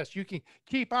like this. You can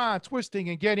keep on twisting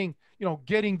and getting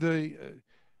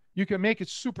you can make it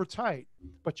super tight,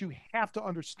 but you have to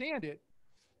understand it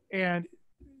and,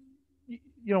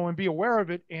 and be aware of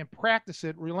it and practice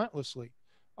it relentlessly.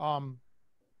 But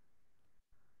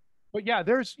yeah,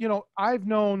 there's, I've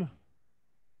known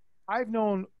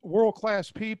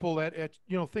world-class people at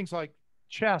things like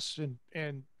chess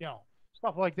and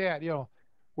stuff like that.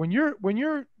 When you're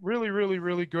really, really,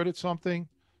 really good at something,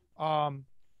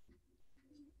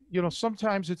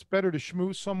 sometimes it's better to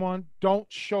schmooze someone. Don't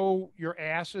show your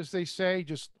ass, as they say.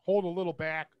 Just hold a little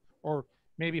back, or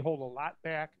maybe hold a lot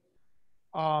back,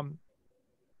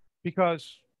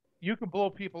 because you can blow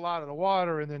people out of the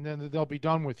water, and then they'll be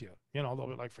done with you. They'll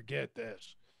be like, forget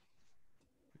this.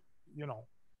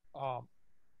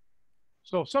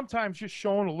 So sometimes just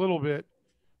showing a little bit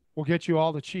will get you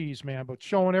all the cheese, man. But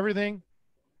showing everything,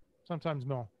 sometimes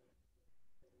no.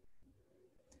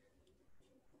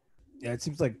 Yeah, it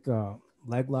seems like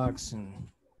leg locks and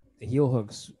the heel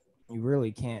hooks,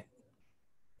 you can't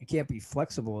be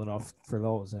flexible enough for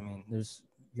those. I mean,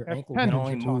 your ankle can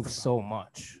only move so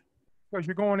much. Because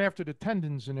you're going after the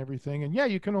tendons and everything. And yeah,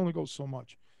 you can only go so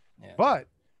much. Yeah. But,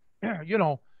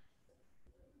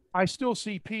 I still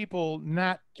see people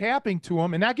not tapping to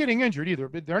them and not getting injured either.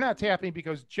 But they're not tapping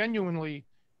because genuinely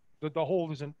the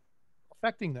hold isn't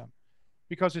affecting them,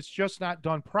 because it's just not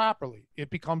done properly. It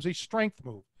becomes a strength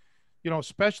move,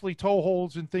 especially toe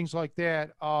holds and things like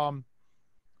that.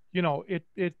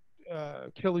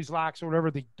 Achilles locks or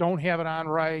whatever, they don't have it on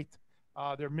right.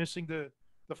 They're missing the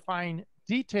fine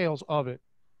details of it.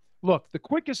 Look,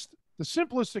 the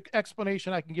simplest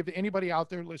explanation I can give to anybody out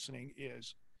there listening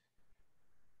is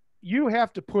you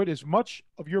have to put as much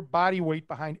of your body weight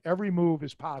behind every move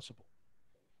as possible.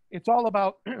 It's all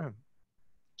about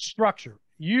structure.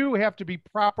 You have to be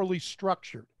properly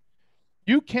structured.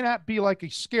 You cannot be like a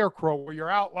scarecrow where you're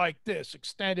out like this,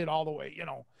 extended all the way.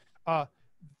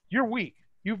 You're weak.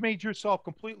 You've made yourself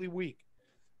completely weak.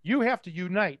 You have to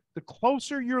unite. The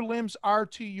closer your limbs are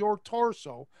to your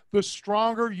torso, the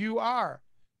stronger you are.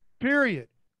 Period.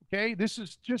 Okay, this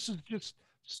is just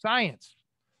science.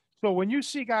 So when you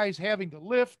see guys having to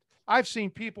lift, I've seen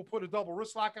people put a double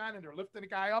wrist lock on and they're lifting the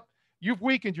guy up. You've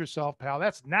weakened yourself, pal.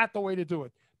 That's not the way to do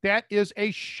it. That is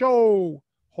a show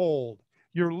hold.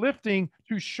 You're lifting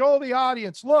to show the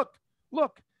audience, look,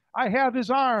 I have his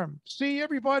arm. See,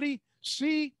 everybody?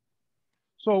 See?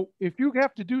 So if you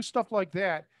have to do stuff like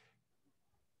that,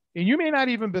 and you may not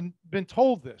even been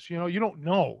told this, you don't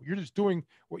know. You're just doing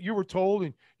what you were told,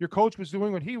 and your coach was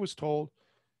doing what he was told.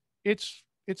 It's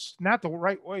not the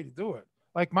right way to do it.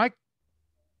 Like my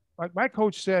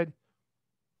coach said,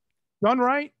 done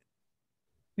right,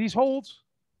 these holds,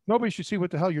 nobody should see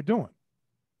what the hell you're doing.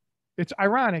 It's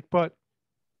ironic, but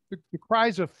the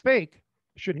cries of fake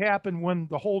should happen when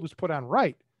the hold is put on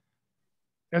right,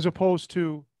 as opposed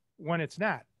to when it's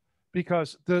not.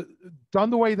 Because done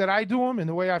the way that I do them and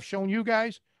the way I've shown you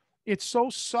guys, it's so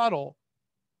subtle,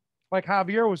 like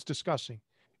Javier was discussing.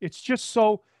 It's just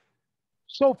so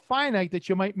finite that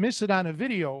you might miss it on a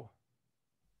video.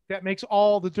 That makes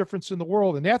all the difference in the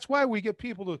world. And that's why we get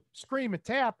people to scream and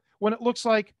tap when it looks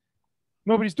like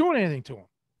nobody's doing anything to them.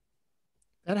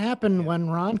 That happened when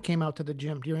Ron came out to the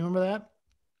gym. Do you remember that?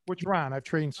 Which Ron? I've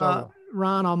trained several.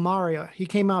 Ron Almaria. He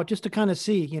came out just to kind of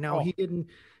see, he didn't,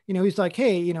 he's like,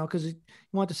 hey, because he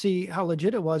wanted to see how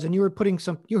legit it was. And you were putting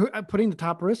the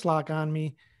top wrist lock on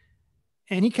me.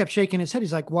 And he kept shaking his head.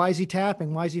 He's like, why is he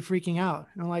tapping? Why is he freaking out?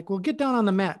 And I'm like, well, get down on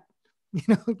the mat.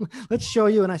 Let's show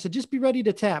you. And I said, just be ready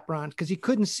to tap, Ron, because he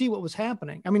couldn't see what was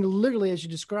happening. I mean, literally, as you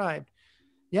described.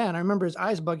 Yeah. And I remember his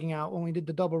eyes bugging out when we did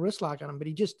the double wrist lock on him, but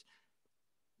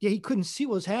he couldn't see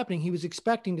what was happening. He was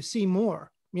expecting to see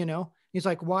more, He's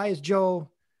like, why is Joe,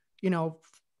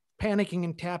 panicking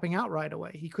and tapping out right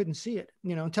away? He couldn't see it,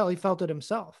 until he felt it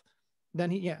himself.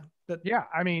 Then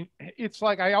I mean, it's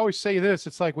like, I always say this,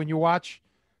 it's like when you watch,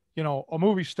 a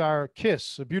movie star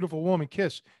kiss, a beautiful woman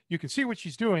kiss, you can see what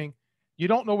she's doing. You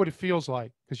don't know what it feels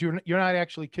like because you're not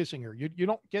actually kissing her. You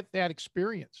don't get that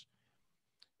experience.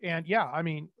 And yeah, I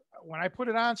mean, when I put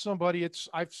it on somebody,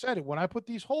 I've said it, when I put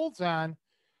these holds on,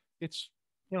 it's,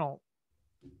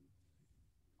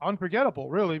 unforgettable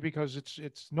really, because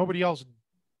it's nobody else.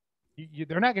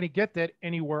 They're not going to get that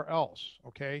anywhere else.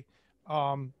 Okay.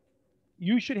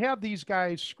 You should have these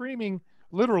guys screaming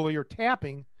literally or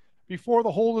tapping before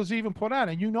the hold is even put on.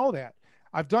 And that.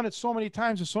 I've done it so many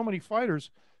times with so many fighters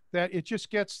that it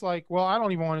just gets like, well, I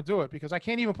don't even want to do it because I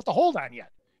can't even put the hold on yet.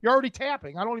 You're already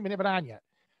tapping. I don't even have it on yet.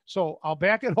 So I'll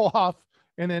back it off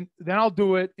and then I'll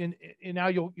do it. And now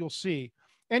you'll see.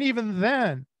 And even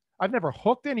then, I've never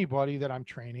hooked anybody that I'm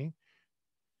training.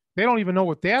 They don't even know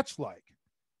what that's like,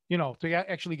 to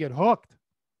actually get hooked.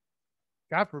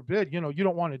 God forbid, you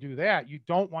don't want to do that. You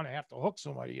don't want to have to hook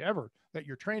somebody ever that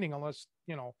you're training unless,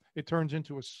 it turns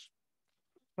into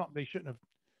something they shouldn't have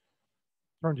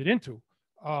turned it into.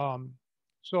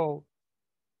 So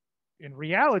in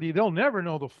reality, they'll never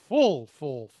know the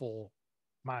full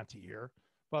Monty here,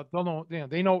 but they'll know,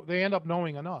 they end up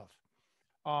knowing enough.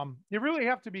 You really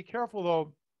have to be careful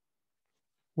though,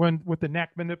 with the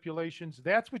neck manipulations.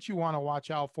 That's what you want to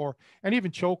watch out for. And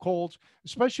even choke holds,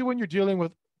 especially when you're dealing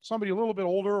with somebody a little bit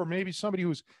older, or maybe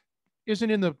somebody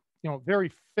isn't in the,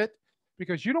 very fit,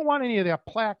 because you don't want any of that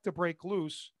plaque to break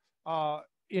loose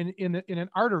in an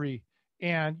artery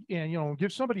and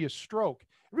give somebody a stroke.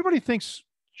 Everybody thinks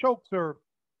chokes are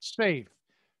safe,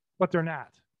 but they're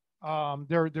not.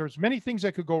 There's many things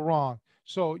that could go wrong.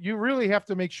 So you really have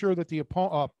to make sure that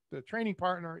the training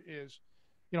partner is,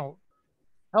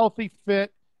 healthy,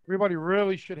 fit. Everybody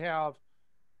really should have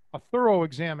a thorough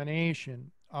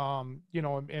examination,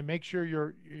 and make sure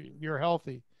you're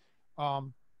healthy.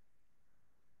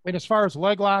 And as far as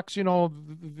leg locks,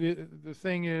 the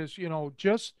thing is,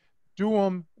 just do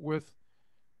them with,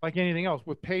 like anything else,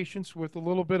 with patience, with a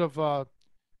little bit of,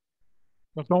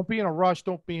 but don't be in a rush.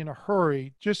 Don't be in a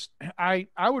hurry. Just, I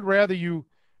would rather you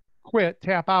quit,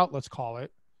 tap out, let's call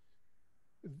it,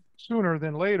 sooner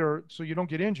than later, so you don't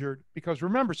get injured. Because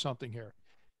remember something here.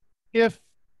 If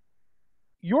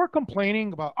you're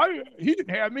complaining about, he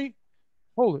didn't have me,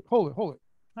 hold it.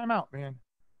 time out, man.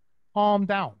 Calm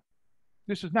down.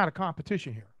 This is not a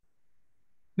competition here.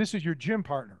 This is your gym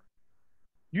partner.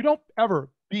 You don't ever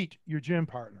beat your gym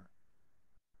partner.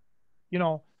 You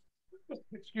know,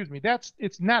 excuse me,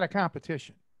 it's not a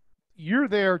competition. You're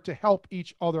there to help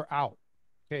each other out,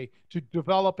 okay, to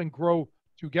develop and grow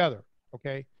together,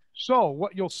 okay. So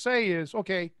what you'll say is,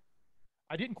 okay,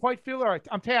 I didn't quite feel it. All right,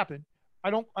 I'm tapping. I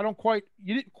don't quite.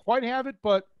 You didn't quite have it,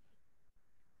 but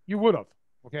you would have,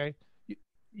 okay.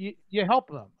 You help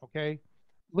them, okay.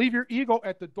 Leave your ego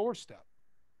at the doorstep.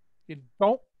 You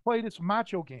don't play this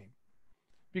macho game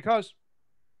because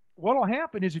what'll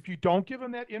happen is if you don't give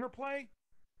him that interplay,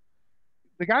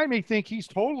 the guy may think he's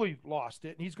totally lost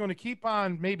it and he's going to keep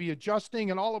on maybe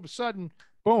adjusting, and all of a sudden,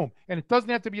 boom. And it doesn't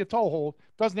have to be a toe hold,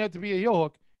 doesn't have to be a heel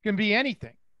hook, it can be anything.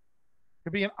 It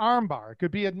could be an arm bar, it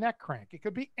could be a neck crank, it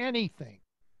could be anything.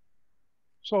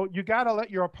 So you got to let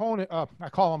your opponent, I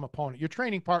call him opponent, your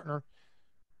training partner,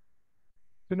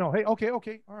 to know, hey, okay,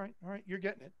 all right, you're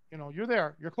getting it. You're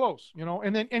there, you're close,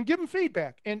 and give him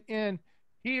feedback. And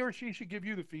he or she should give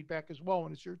you the feedback as well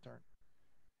when it's your turn.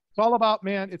 It's all about,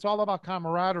 man, it's all about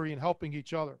camaraderie and helping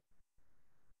each other.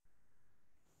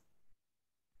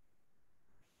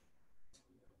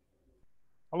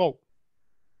 Hello.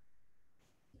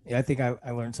 Yeah, I think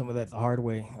I learned some of that the hard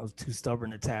way. I was too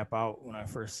stubborn to tap out when I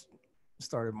first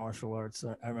started martial arts.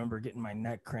 I remember getting my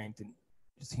neck cranked and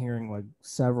just hearing like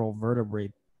several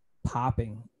vertebrae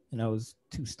popping, and I was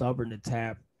too stubborn to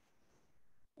tap.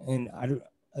 And I didn't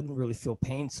really feel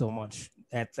pain so much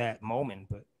at that moment,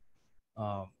 but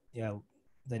yeah,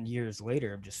 then years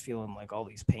later, I'm just feeling like all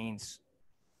these pains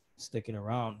sticking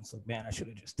around. It's like, man, I should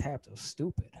have just tapped. It was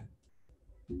stupid.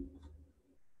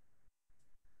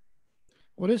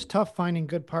 Well, it is tough finding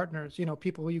good partners,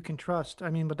 people who you can trust. I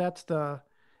mean, but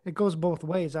it goes both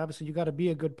ways. Obviously, you got to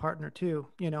be a good partner too,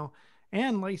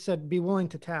 and like you said, be willing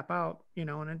to tap out,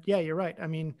 and yeah, you're right. I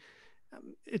mean,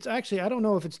 it's actually, I don't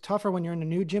know if it's tougher when you're in a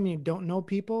new gym and you don't know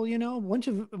people, once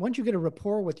you get a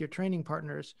rapport with your training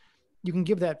partners, you can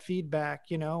give that feedback,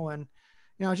 and, I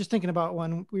was just thinking about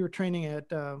when we were training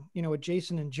at, with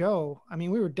Jason and Joe. I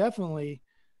mean, we were definitely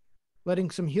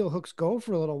letting some heel hooks go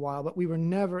for a little while, but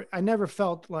I never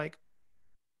felt like,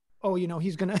 oh,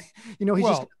 he's going to, he's just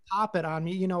going to pop it on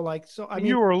me, like, so, I mean,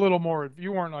 you were a little more,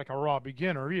 you weren't like a raw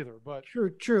beginner either, but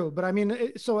true. But I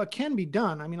mean, so it can be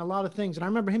done. I mean, a lot of things. And I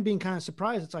remember him being kind of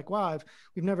surprised. It's like, wow,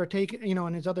 we've never taken,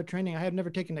 in his other training, I have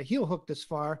never taken a heel hook this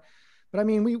far. But I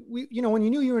mean, we, when you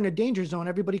knew you were in a danger zone,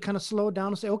 everybody kind of slowed down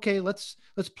and say, okay, let's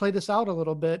play this out a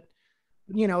little bit.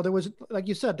 There was, like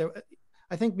you said,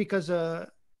 I think because,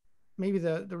 maybe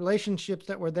the relationships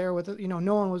that were there with,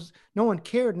 no one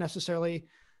cared necessarily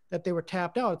that they were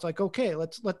tapped out. It's like, okay,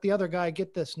 let's let the other guy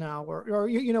get this now, or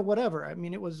whatever. I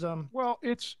mean, it was, well,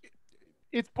 it's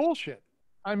bullshit.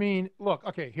 I mean, look,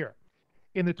 okay, here.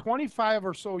 In the 25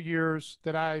 or so years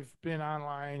that I've been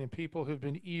online and people have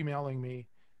been emailing me,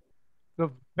 the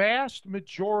vast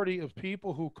majority of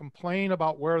people who complain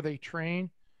about where they train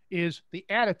is the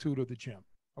attitude of the gym.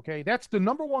 Okay. That's the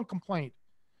number one complaint,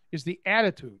 is the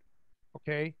attitude.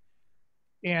 Okay.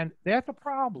 And that's a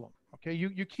problem. Okay.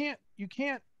 You can't,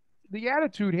 the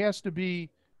attitude has to be,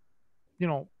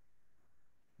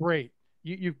 great.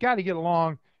 You've got to get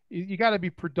along. You got to be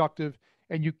productive,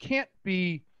 and you can't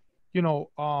be, you know,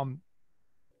 um,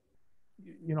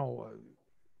 you know,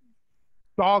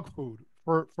 dog food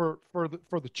for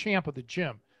the champ of the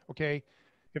gym. Okay,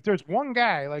 if there's one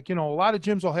guy, like, a lot of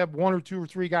gyms will have one or two or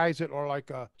three guys that are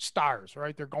like stars,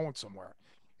 right? They're going somewhere,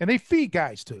 and they feed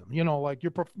guys to them. Like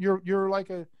you're like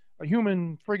a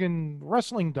human friggin'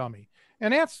 wrestling dummy,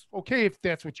 and that's okay if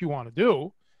that's what you want to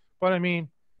do, but I mean,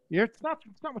 it's not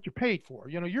what you're paid for.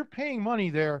 You're paying money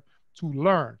there to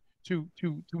learn, to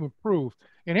improve.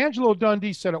 And Angelo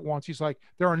Dundee said it once. He's like,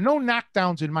 there are no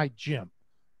knockdowns in my gym.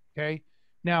 Okay.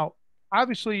 Now,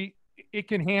 obviously, it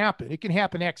can happen. It can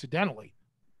happen accidentally.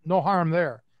 No harm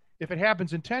there. If it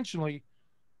happens intentionally,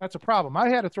 that's a problem. I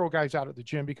had to throw guys out of the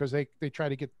gym because they try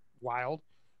to get wild.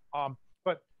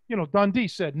 But Dundee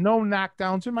said no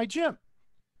knockdowns in my gym.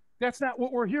 That's not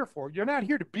what we're here for. You're not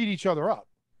here to beat each other up.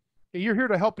 You're here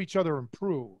to help each other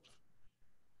improve.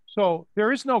 So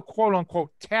there is no quote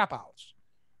unquote tap outs.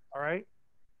 All right.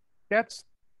 That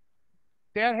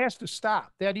has to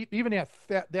stop. That even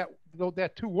that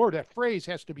that phrase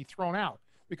has to be thrown out,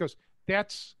 because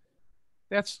that's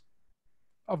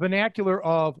a vernacular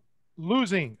of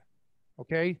losing.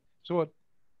 Okay. So it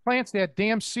plants that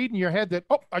damn seed in your head that,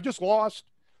 oh, I just lost.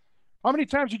 How many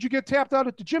times did you get tapped out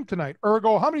at the gym tonight?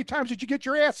 Ergo, how many times did you get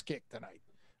your ass kicked tonight?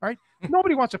 All right.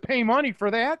 Nobody wants to pay money for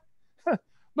that.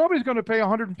 Nobody's going to pay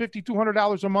 $150,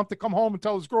 $200 a month to come home and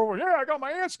tell his girlfriend, yeah, I got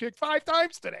my ass kicked 5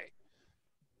 times today.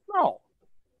 No.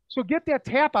 So get that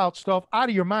tap out stuff out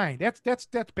of your mind. That's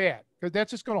bad, because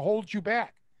that's just going to hold you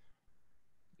back.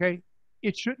 Okay.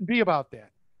 It shouldn't be about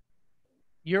that.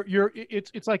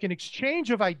 It's like an exchange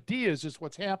of ideas is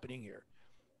what's happening here.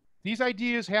 These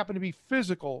ideas happen to be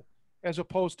physical as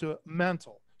opposed to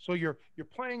mental. So you're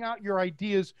playing out your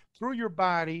ideas through your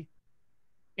body,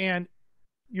 and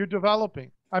you're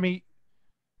developing. I mean,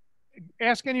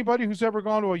 ask anybody who's ever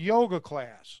gone to a yoga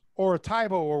class or a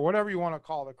Taibo or whatever you want to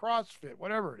call it, CrossFit,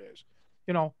 whatever it is.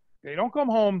 You know, they don't come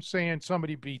home saying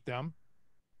somebody beat them.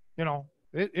 You know,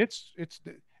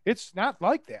 it's not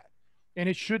like that, and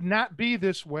it should not be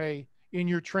this way in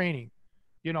your training.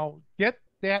 You know, get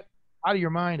that out of your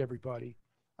mind, everybody.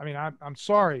 I mean, I'm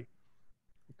sorry.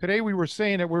 Today we were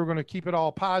saying that we were going to keep it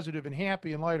all positive and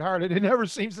happy and lighthearted. It never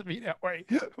seems to be that way.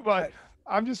 But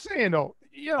I'm just saying, though,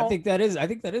 you know, I think that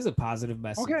is a positive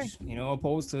message. Okay. You know,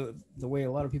 opposed to the way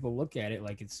a lot of people look at it,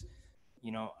 like it's,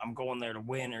 you know, I'm going there to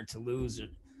win or to lose, or,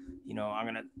 you know, I'm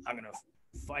gonna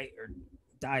fight or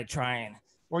die trying.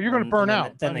 Well, you're going to burn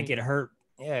out. Then they get hurt.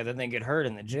 Yeah, then they get hurt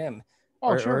in the gym.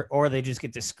 Oh, sure. Or they just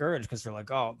get discouraged because they're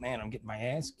like, oh man, I'm getting my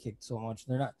ass kicked so much.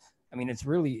 They're not. I mean, it's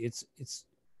really it's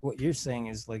what you're saying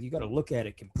is like you got to look at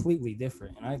it completely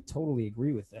different, and I totally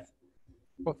agree with that.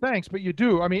 Well, thanks, but you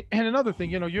do. I mean, and another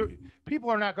thing, you know, people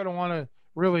are not going to want to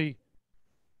really,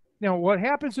 you know, what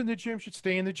happens in the gym should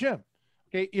stay in the gym.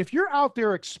 Okay, if you're out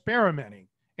there experimenting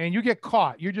and you get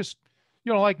caught, you're just,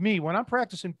 you know, like me, when I'm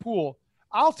practicing pool,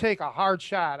 I'll take a hard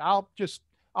shot.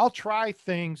 I'll try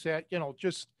things that, you know,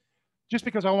 just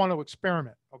because I want to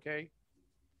experiment. Okay,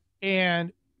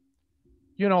 and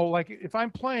you know, like if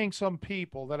I'm playing some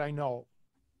people that I know,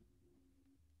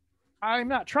 I'm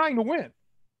not trying to win.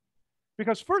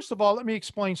 Because first of all, let me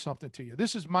explain something to you.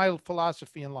 This is my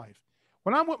philosophy in life.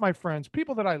 When I'm with my friends,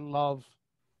 people that I love,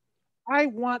 I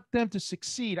want them to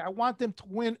succeed. I want them to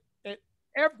win at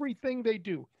everything they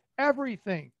do,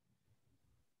 everything.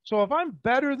 So if I'm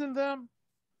better than them,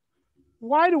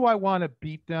 why do I want to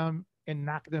beat them and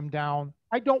knock them down?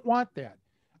 I don't want that.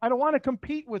 I don't want to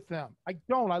compete with them. I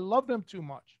don't. I love them too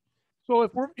much. So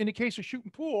if we're in the case of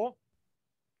shooting pool,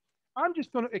 I'm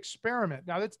just going to experiment.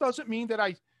 Now, that doesn't mean that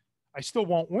I still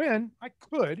won't win. I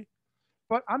could,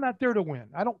 but I'm not there to win.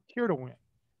 I don't care to win.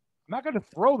 I'm not going to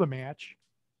throw the match,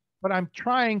 but I'm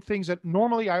trying things that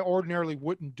normally I ordinarily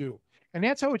wouldn't do. And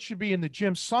that's how it should be in the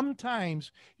gym.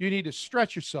 Sometimes you need to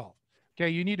stretch yourself. Okay.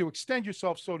 You need to extend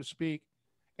yourself, so to speak,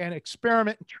 and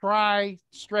experiment and try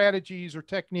strategies or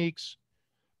techniques,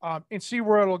 and see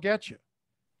where it'll get you.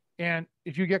 And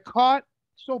if you get caught,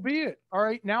 so be it. All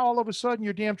right. Now, all of a sudden,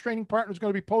 your damn training partner is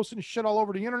going to be posting shit all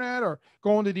over the internet or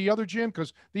going to the other gym,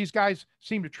 because these guys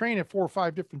seem to train at 4 or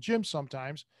 5 different gyms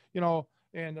sometimes, you know,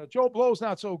 and Joe Blow's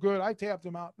not so good. I tapped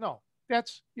him out. No,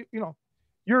 that's, you know,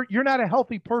 you're not a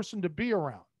healthy person to be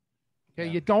around. Okay.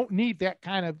 Yeah. You don't need that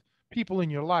kind of people in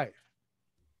your life.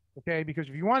 Okay. Because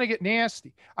if you want to get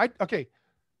nasty, I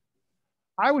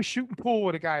was shooting pool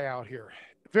with a guy out here,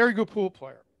 very good pool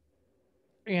player.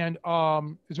 And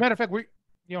as a matter of fact,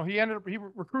 he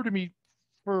recruited me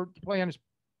to play on his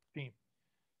team.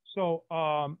 So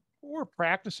we're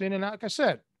practicing, and like I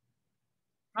said,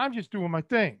 I'm just doing my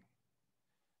thing,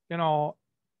 you know.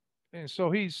 And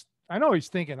so I know he's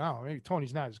thinking, oh, maybe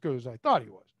Tony's not as good as I thought he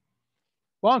was.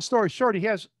 Long story short,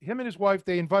 him and his wife,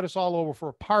 they invite us all over for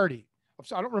a party.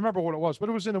 I don't remember what it was, but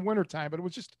it was in the wintertime, but it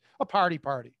was just a party.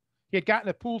 He had gotten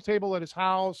a pool table at his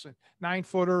house and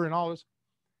 9-footer and all this.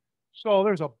 So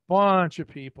there's a bunch of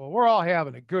people. We're all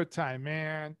having a good time,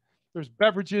 man. There's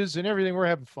beverages and everything. We're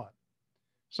having fun.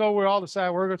 So we all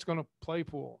decide we're just going to play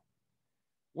pool.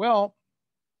 Well,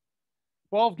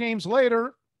 12 games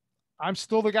later, I'm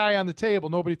still the guy on the table.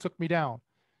 Nobody took me down.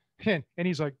 And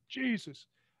he's like, Jesus.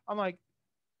 I'm like,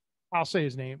 I'll say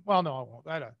his name. Well, no,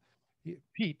 I won't.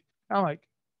 Pete. I'm like,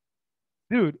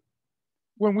 dude,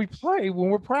 when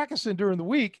we're practicing during the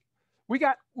week, we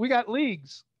got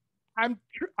leagues. I'm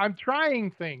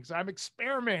trying things. I'm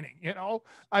experimenting, you know.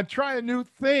 I'm trying new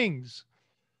things.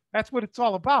 That's what it's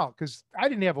all about, because I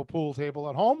didn't have a pool table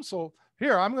at home. So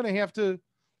here, I'm going to have to,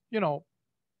 you know,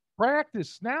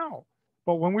 practice now.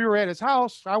 But when we were at his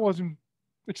house, I wasn't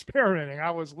experimenting.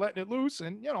 I was letting it loose.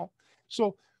 And, you know,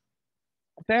 so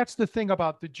that's the thing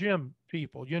about the gym,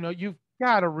 people. You know, you've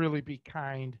got to really be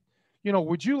kind. You know,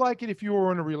 would you like it if you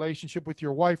were in a relationship with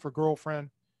your wife or girlfriend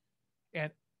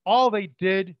and all they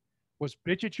did was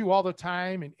bitch at you all the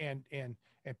time and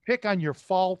pick on your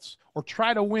faults or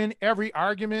try to win every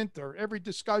argument or every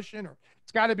discussion, or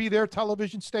it's got to be their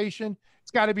television station,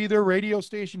 it's got to be their radio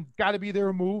station, it's got to be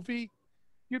their movie?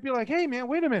 you'd be like, hey, man,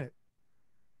 wait a minute.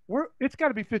 It's got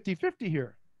to be 50-50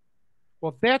 here.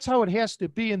 Well, that's how it has to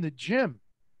be in the gym.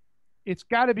 It's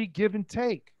got to be give and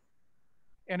take.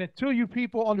 And until you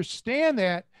people understand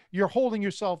that, you're holding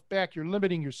yourself back. You're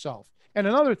limiting yourself. And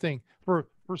another thing, for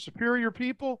superior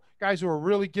people, guys who are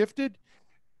really gifted,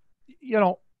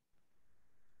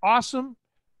 awesome.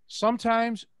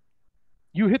 Sometimes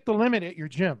you hit the limit at your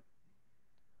gym.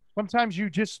 Sometimes you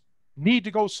just need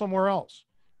to go somewhere else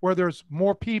where there's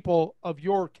more people of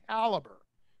your caliber.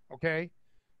 Okay?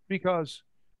 Because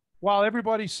while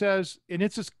everybody says, and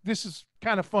this is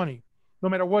kind of funny, no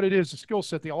matter what it is, the skill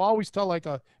set, they'll always tell like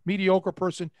a mediocre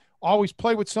person, always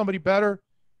play with somebody better.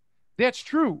 That's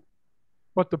true.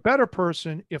 But the better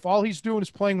person, if all he's doing is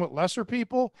playing with lesser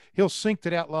people, he'll sink to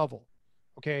that level.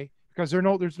 Okay? Because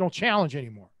there's no challenge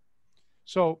anymore.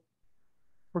 So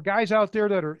for guys out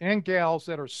there and gals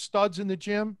that are studs in the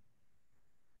gym,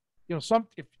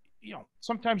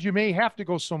 sometimes you may have to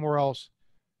go somewhere else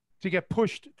to get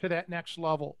pushed to that next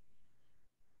level.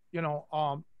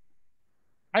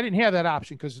 I didn't have that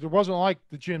option because there wasn't like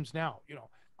the gyms now.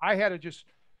 I had to just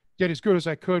get as good as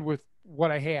I could with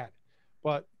what I had.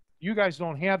 But you guys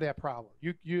don't have that problem.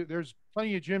 There's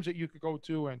plenty of gyms that you could go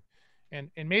to, and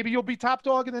maybe you'll be top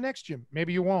dog in the next gym.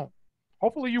 Maybe you won't.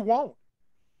 Hopefully you won't.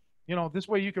 This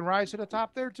way you can rise to the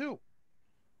top there too.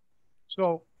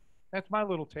 So that's my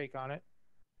little take on it.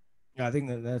 Yeah, I think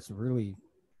that's really,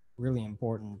 really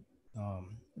important.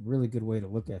 Really good way to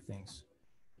look at things.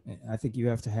 I think you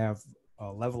have to have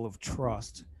a level of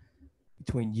trust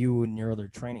between you and your other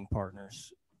training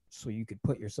partners so you could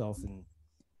put yourself in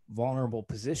vulnerable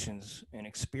positions and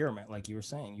experiment. Like you were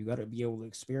saying, you got to be able to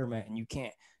experiment, and you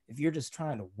can't, if you're just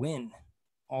trying to win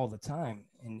all the time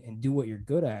and do what you're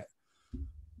good at,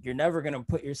 you're never going to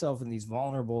put yourself in these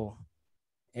vulnerable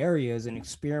areas and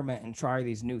experiment and try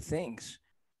these new things.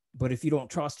 But if you don't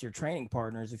trust your training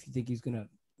partners, if you think he's going to,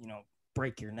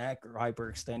 break your neck or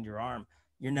hyperextend your arm,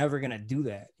 you're never going to do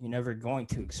that. You're never going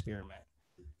to experiment.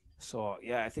 So,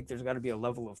 yeah, I think there's got to be a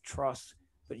level of trust,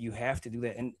 but you have to do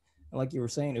that. And like you were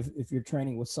saying, if you're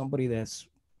training with somebody that's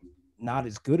not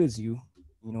as good as you,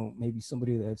 maybe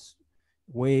somebody that's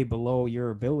way below your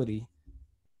ability,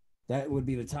 that would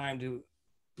be the time to,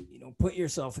 put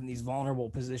yourself in these vulnerable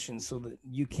positions so that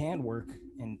you can work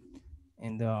and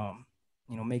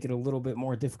make it a little bit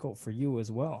more difficult for you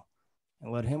as well,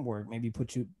 and let him work. Maybe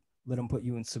let him put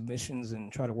you in submissions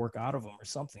and try to work out of them or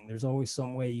something. There's always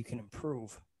some way you can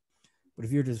improve. But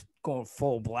if you're just going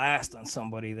full blast on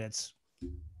somebody that's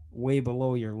way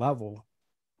below your level,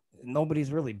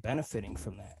 nobody's really benefiting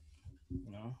from that,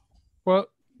 Well,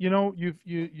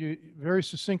 you very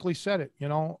succinctly said it.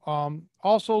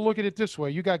 Also look at it this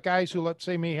way. You got guys who, let's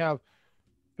say, may have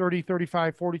 $30,000,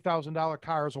 $35,000, $40,000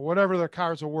 cars or whatever their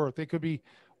cars are worth. They could be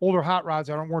older hot rods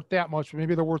that aren't worth that much, but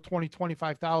maybe they're worth $20,000,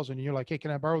 $25,000. And you're like, hey, can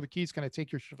I borrow the keys? Can I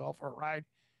take your Chevelle for a ride?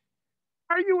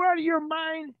 Are you out of your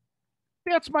mind?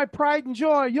 That's my pride and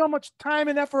joy. You know how much time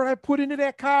and effort I put into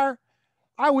that car?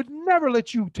 I would never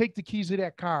let you take the keys of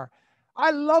that car.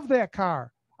 I love that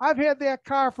car. I've had that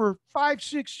car for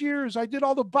 5-6 years. I did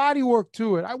all the body work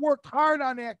to it. I worked hard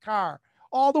on that car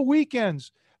all the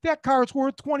weekends. That car is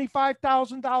worth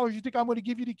 $25,000. You think I'm going to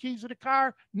give you the keys of the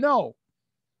car? No.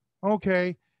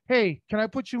 Okay. Hey, can I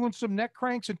put you in some neck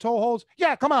cranks and toe holds?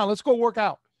 Yeah, come on, let's go work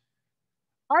out.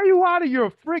 Are you out of your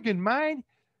friggin' mind?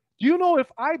 Do you know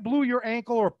if I blew your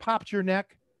ankle or popped your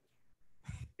neck,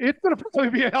 it's going to probably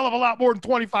be a hell of a lot more than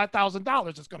 $25,000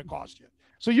 it's going to cost you.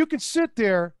 So you can sit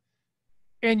there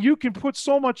and you can put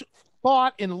so much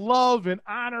thought and love and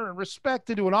honor and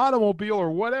respect into an automobile or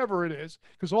whatever it is,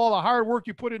 because all the hard work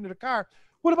you put into the car.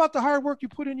 What about the hard work you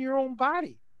put into your own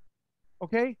body?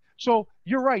 Okay. So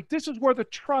you're right. This is where the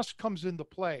trust comes into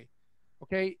play.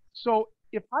 Okay. So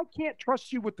if I can't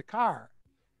trust you with the car,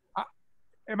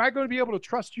 am I going to be able to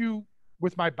trust you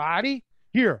with my body?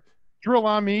 Here, drill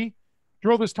on me.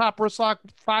 Drill this top wrist lock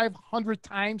 500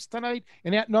 times tonight.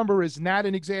 And that number is not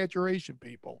an exaggeration,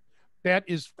 people. That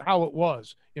is how it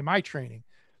was in my training.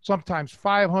 Sometimes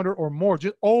 500 or more,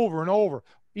 just over and over.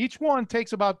 Each one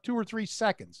takes about 2 or 3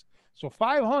 seconds. So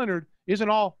 500 isn't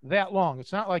all that long.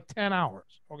 It's not like 10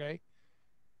 hours, okay?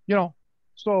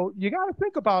 So you got to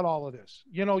think about all of this.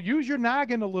 Use your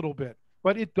noggin a little bit.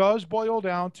 But it does boil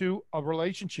down to a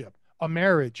relationship, a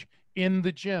marriage in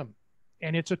the gym,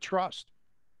 and it's a trust.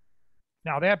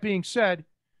 Now, that being said,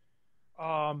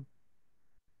 Lou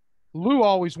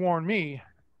always warned me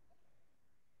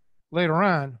later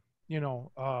on,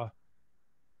 that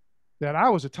I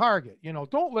was a target.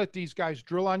 Don't let these guys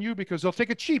drill on you because they'll take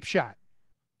a cheap shot.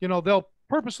 They'll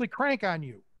purposely crank on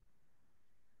you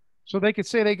so they could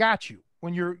say they got you.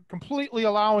 when you're completely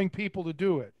allowing people to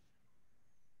do it.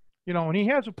 And he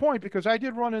has a point because I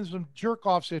did run into some jerk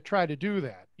offs that try to do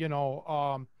that,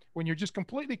 when you're just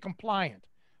completely compliant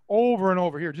over and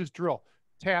over here, just drill,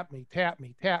 tap me, tap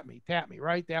me, tap me, tap me,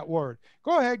 right? That word.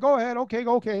 Go ahead, okay,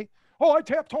 okay. Oh, I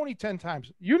tapped Tony 10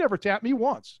 times. You never tapped me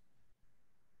once,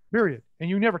 period. And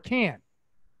you never can.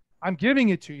 I'm giving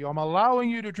it to you. I'm allowing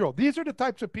you to drill. These are the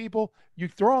types of people you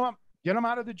throw them, get them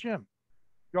out of the gym.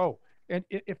 Go. And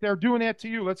if they're doing that to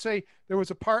you, let's say there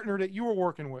was a partner that you were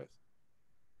working with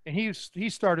and he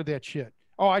started that shit.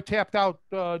 Oh, I tapped out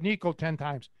Nico 10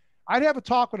 times. I'd have a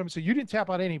talk with him and say, you didn't tap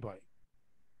out anybody.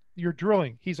 You're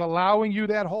drilling. He's allowing you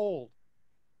that hold.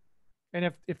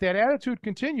 And if that attitude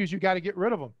continues, you got to get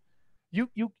rid of him. You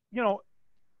know,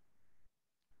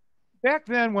 back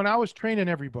then when I was training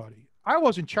everybody, I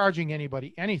wasn't charging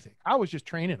anybody anything. I was just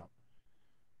training them.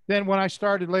 Then when I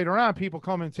started later on, people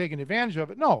come and taking advantage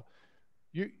of it. No,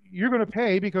 you're going to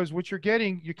pay because what you're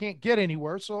getting, you can't get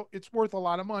anywhere. So it's worth a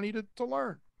lot of money to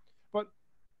learn. But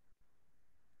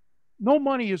no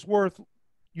money is worth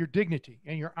your dignity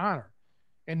and your honor.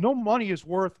 And no money is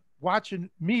worth watching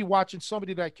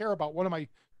somebody that I care about. One of my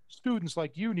students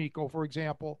like you, Nico, for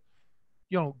example,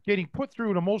 getting put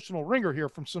through an emotional ringer here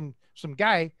from some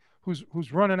guy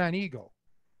who's running on ego.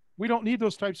 We don't need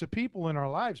those types of people in our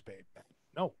lives, babe.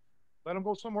 No, let them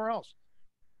go somewhere else.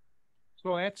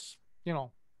 So that's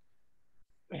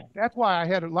why I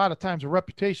had a lot of times a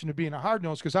reputation of being a hard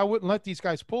nose because I wouldn't let these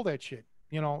guys pull that shit,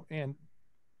 and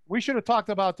we should have talked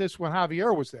about this when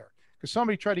Javier was there because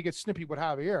somebody tried to get snippy with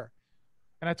Javier.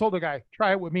 And I told the guy,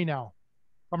 try it with me now.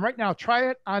 Right now, try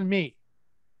it on me.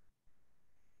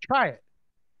 Try it.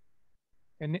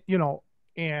 And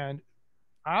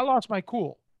I lost my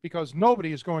cool because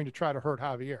nobody is going to try to hurt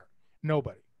Javier.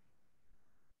 Nobody.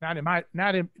 Not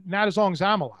as long as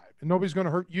I'm alive. And nobody's going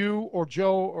to hurt you or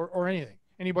Joe or anything.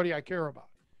 Anybody I care about.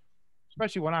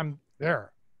 Especially when I'm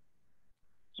there.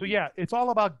 So yeah, it's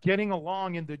all about getting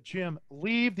along in the gym.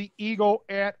 Leave the ego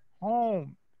at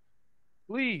home.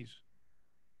 Please.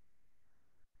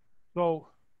 So,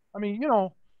 I mean,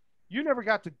 you never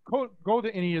got to go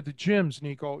to any of the gyms,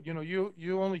 Nico.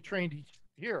 You only trained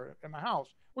here in my house,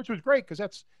 which was great because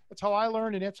that's how I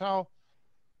learned, and that's how,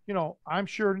 I'm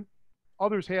sure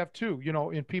others have too.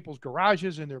 In people's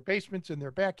garages, in their basements, in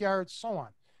their backyards, so on.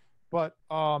 But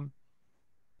I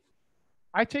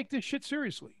take this shit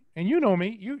seriously, and you know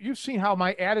me. You've seen how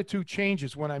my attitude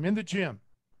changes when I'm in the gym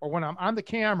or when I'm on the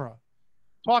camera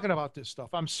talking about this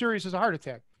stuff. I'm serious as a heart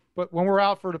attack. But when we're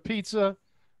out for the pizza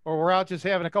or we're out just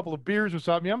having a couple of beers or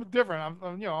something, I'm different.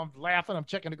 I'm laughing. I'm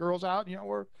checking the girls out.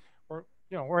 We're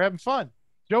having fun.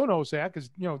 Joe knows that because,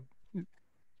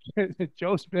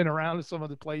 Joe's been around to some of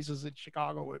the places in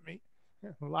Chicago with me.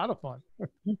 Yeah, a lot of fun.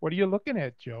 What are you looking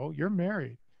at, Joe? You're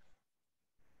married.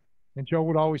 And Joe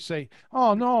would always say,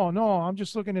 oh, no, I'm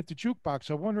just looking at the jukebox.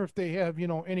 I wonder if they have,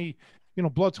 any,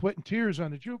 blood, sweat, and tears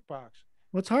on the jukebox.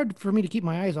 Well, it's hard for me to keep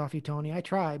my eyes off you, Tony. I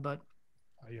try, but.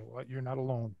 You know what? You're not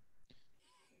alone.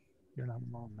 You're not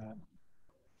alone, man.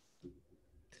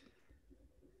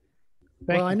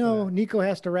 Well, I know Nico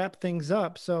has to wrap things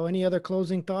up. So any other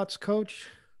closing thoughts, Coach?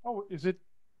 Oh, is it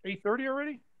 8:30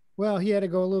 already? Well, he had to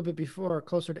go a little bit before,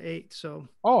 closer to 8. So.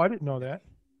 Oh, I didn't know that.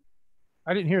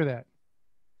 I didn't hear that.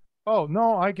 Oh,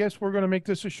 no, I guess we're going to make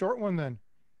this a short one then.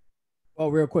 Oh,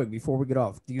 real quick, before we get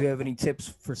off, do you have any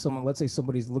tips for someone? Let's say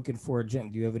somebody's looking for a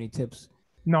gym. Do you have any tips?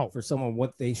 No. For someone,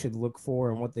 what they should look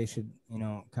for and what they should,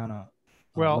 kind of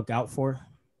look out for?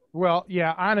 Well,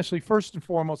 yeah, honestly, first and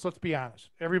foremost, let's be honest.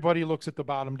 Everybody looks at the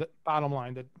bottom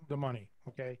line, the money,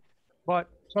 okay? But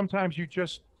sometimes you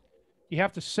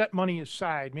have to set money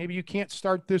aside. Maybe you can't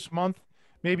start this month.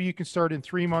 Maybe you can start in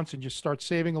 3 months and just start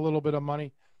saving a little bit of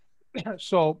money.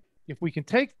 So if we can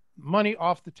take money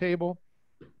off the table,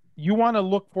 you want to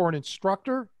look for an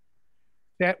instructor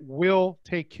that will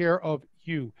take care of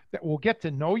you, that will get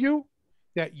to know you,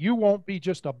 that you won't be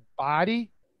just a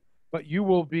body, but you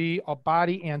will be a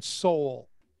body and soul.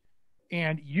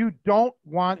 And you don't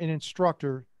want an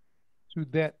instructor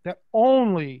that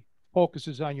only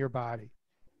focuses on your body.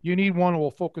 You need one who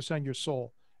will focus on your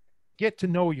soul. Get to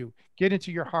know you, get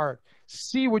into your heart,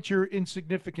 see what your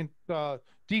insignificant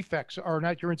defects are,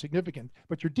 not your insignificant,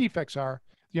 but your defects are,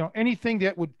 anything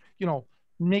that would,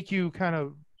 make you kind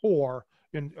of poor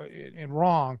and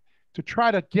wrong, to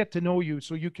try to get to know you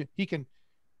so he can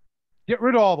get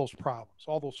rid of all those problems,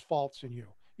 all those faults in you,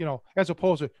 as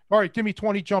opposed to, all right, give me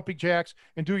 20 jumping jacks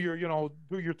and do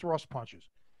your thrust punches.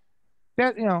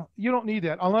 That, you don't need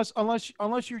that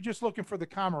unless you're just looking for the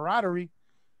camaraderie.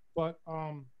 But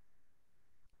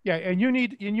yeah, and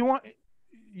you want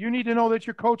you need to know that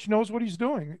your coach knows what he's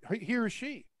doing, he or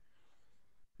she.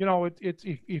 You know, it's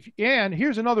if and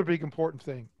here's another big important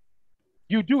thing.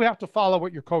 You do have to follow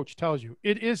what your coach tells you.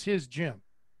 It is his gym.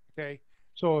 Okay.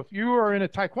 So if you are in a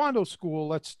taekwondo school,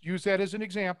 let's use that as an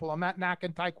example. I'm not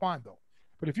knocking taekwondo,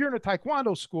 but if you're in a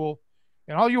taekwondo school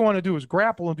and all you want to do is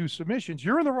grapple and do submissions,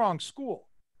 you're in the wrong school.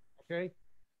 Okay.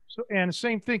 So, and the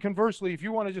same thing conversely, if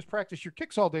you want to just practice your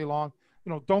kicks all day long,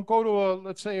 you know, don't go to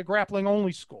let's say a grappling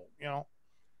only school, you know.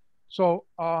 So,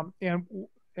 and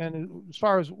as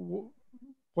far as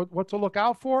what to look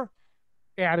out for,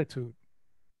 attitude.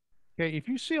 Okay. If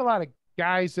you see a lot of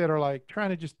guys that are like trying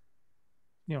to just,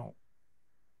 you know,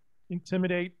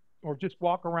 intimidate or just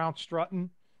walk around strutting,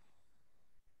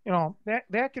 you know,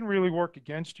 that can really work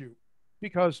against you,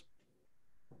 because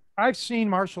I've seen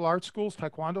martial arts schools,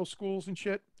 taekwondo schools and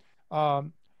shit,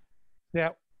 um,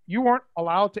 that you weren't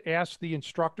allowed to ask the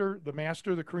instructor, the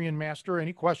master, the Korean master,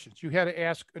 any questions. You had to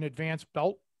ask an advanced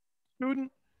belt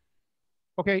student.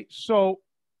 Okay, so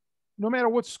no matter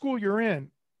what school you're in,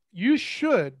 you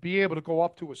should be able to go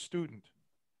up to a student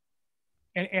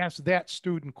and ask that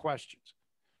student questions.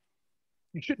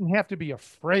 You shouldn't have to be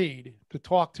afraid to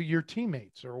talk to your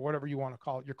teammates or whatever you want to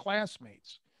call it, your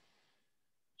classmates.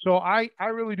 So I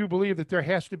really do believe that there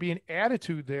has to be an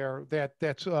attitude there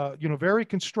that's you know, very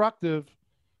constructive.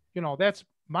 You know, that's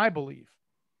my belief.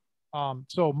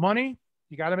 So money,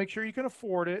 you got to make sure you can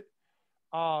afford it.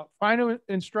 Find an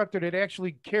instructor that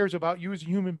actually cares about you as a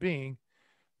human being.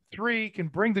 3, can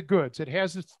bring the goods. It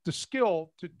has the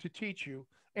skill to teach you.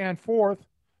 And 4th,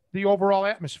 the overall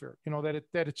atmosphere. You know, that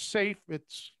it's safe.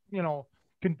 It's, you know,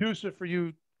 conducive for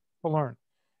you to learn.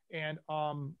 And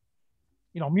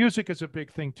you know, music is a big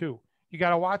thing too. You got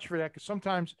to watch for that, because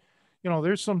sometimes, you know,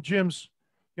 there's some gyms,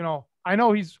 you know, I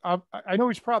know he's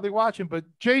probably watching, but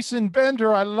Jason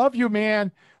Bender, I love you,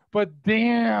 man, but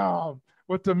damn,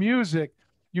 with the music,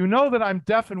 you know that I'm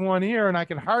deaf in one ear and I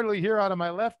can hardly hear out of my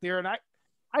left ear, and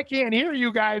I can't hear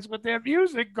you guys with that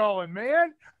music going,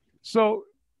 man. So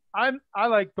I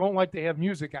don't like to have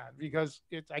music on because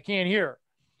I can't hear.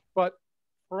 But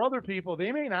for other people,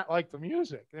 they may not like the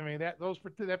music. I mean, that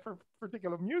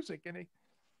particular music, and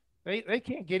they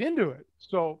can't get into it.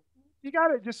 So you got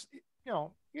to just, you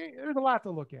know, there's a lot to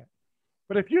look at.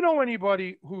 But if you know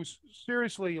anybody who's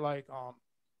seriously like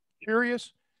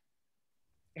curious,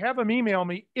 have them email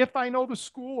me if I know the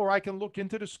school, or I can look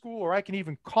into the school, or I can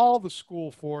even call the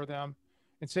school for them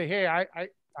and say, hey,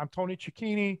 I'm Tony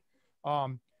Cecchine.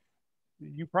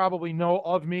 You probably know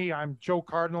of me. I'm Joe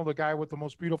Cardinal, the guy with the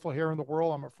most beautiful hair in the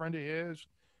world. I'm a friend of his.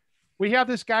 We have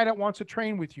this guy that wants to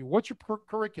train with you. What's your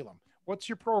curriculum? What's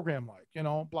your program like? You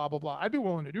know, blah, blah, blah. I'd be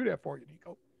willing to do that for you,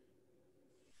 Nico.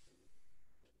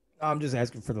 I'm just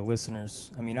asking for the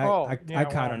listeners. I mean, Oh, I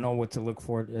kind of know what to look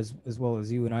for as well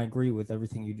as you, and I agree with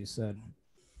everything you just said.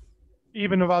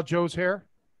 Even about Joe's hair?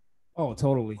 Oh,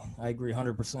 totally. I agree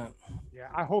 100%. Yeah,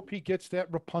 I hope he gets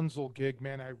that Rapunzel gig,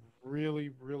 man. I really,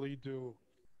 really do.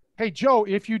 Hey, Joe,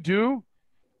 if you do,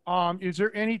 is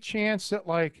there any chance that,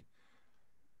 like,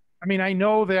 I mean, I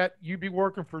know that you'd be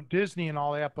working for Disney and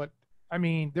all that, but I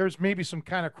mean, there's maybe some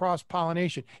kind of cross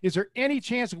pollination. Is there any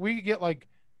chance that we could get, like,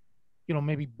 you know,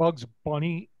 maybe Bugs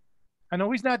Bunny? I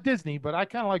know he's not Disney, but I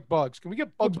kind of like Bugs. Can we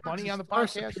get Bugs Bunny on the far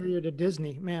podcast? superior to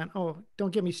Disney, man. Oh,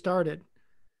 don't get me started.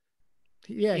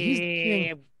 Yeah, he's the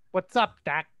king. What's up,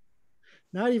 Doc?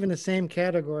 Not even the same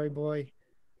category, boy.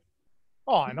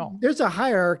 Oh, I know. There's a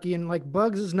hierarchy, and like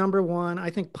Bugs is number 1.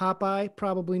 I think Popeye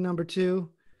probably number 2.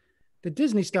 The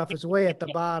Disney stuff is way at the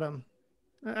bottom.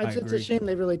 It's a shame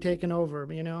they've really taken over,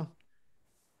 you know.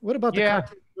 What about the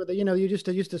cartoons where the, you know, you just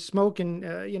used to smoke and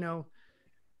you know,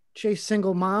 chase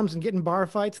single moms and get in bar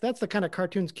fights? That's the kind of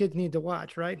cartoons kids need to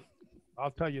watch, right?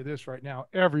 I'll tell you this right now.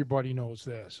 Everybody knows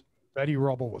this. Betty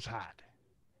Rubble was hot.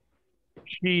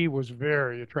 She was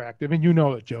very attractive, and you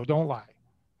know it, Joe. Don't lie.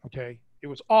 Okay? It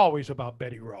was always about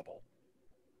Betty Rubble.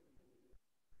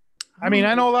 I mean,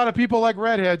 I know a lot of people like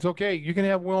redheads. Okay, you can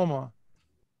have Wilma.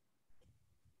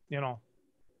 You know.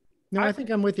 No, I think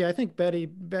I'm with you. I think Betty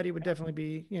would definitely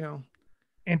be, you know.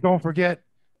 And don't forget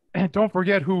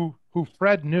who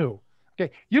Fred knew.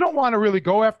 Okay, you don't want to really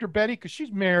go after Betty because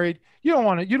she's married. You don't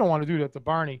want to do that to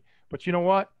Barney. But you know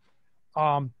what?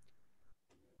 Anne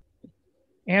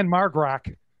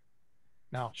Margrock.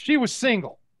 Now she was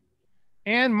single.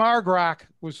 Anne Margrock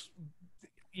was,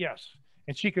 yes,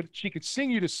 and she could sing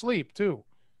you to sleep too.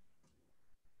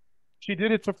 She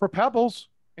did it for Pebbles,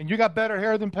 and you got better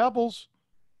hair than Pebbles.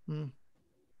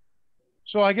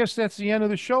 So I guess that's the end of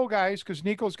the show, guys, because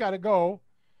Nico's got to go.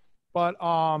 But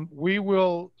we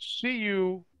will see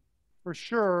you for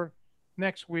sure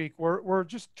next week. We're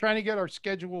just trying to get our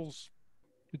schedules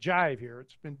jive here.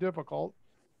 It's been difficult,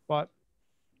 but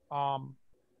we'll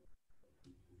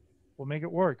make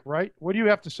it work, right? What do you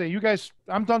have to say? You guys,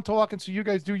 I'm done talking, so you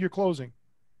guys do your closing.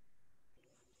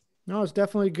 No, it's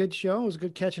definitely a good show. It was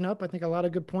good catching up. I think a lot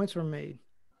of good points were made.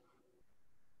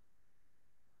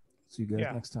 See you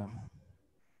guys next time.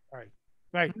 All right.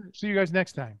 Right. See you guys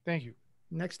next time. Thank you.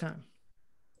 Next time.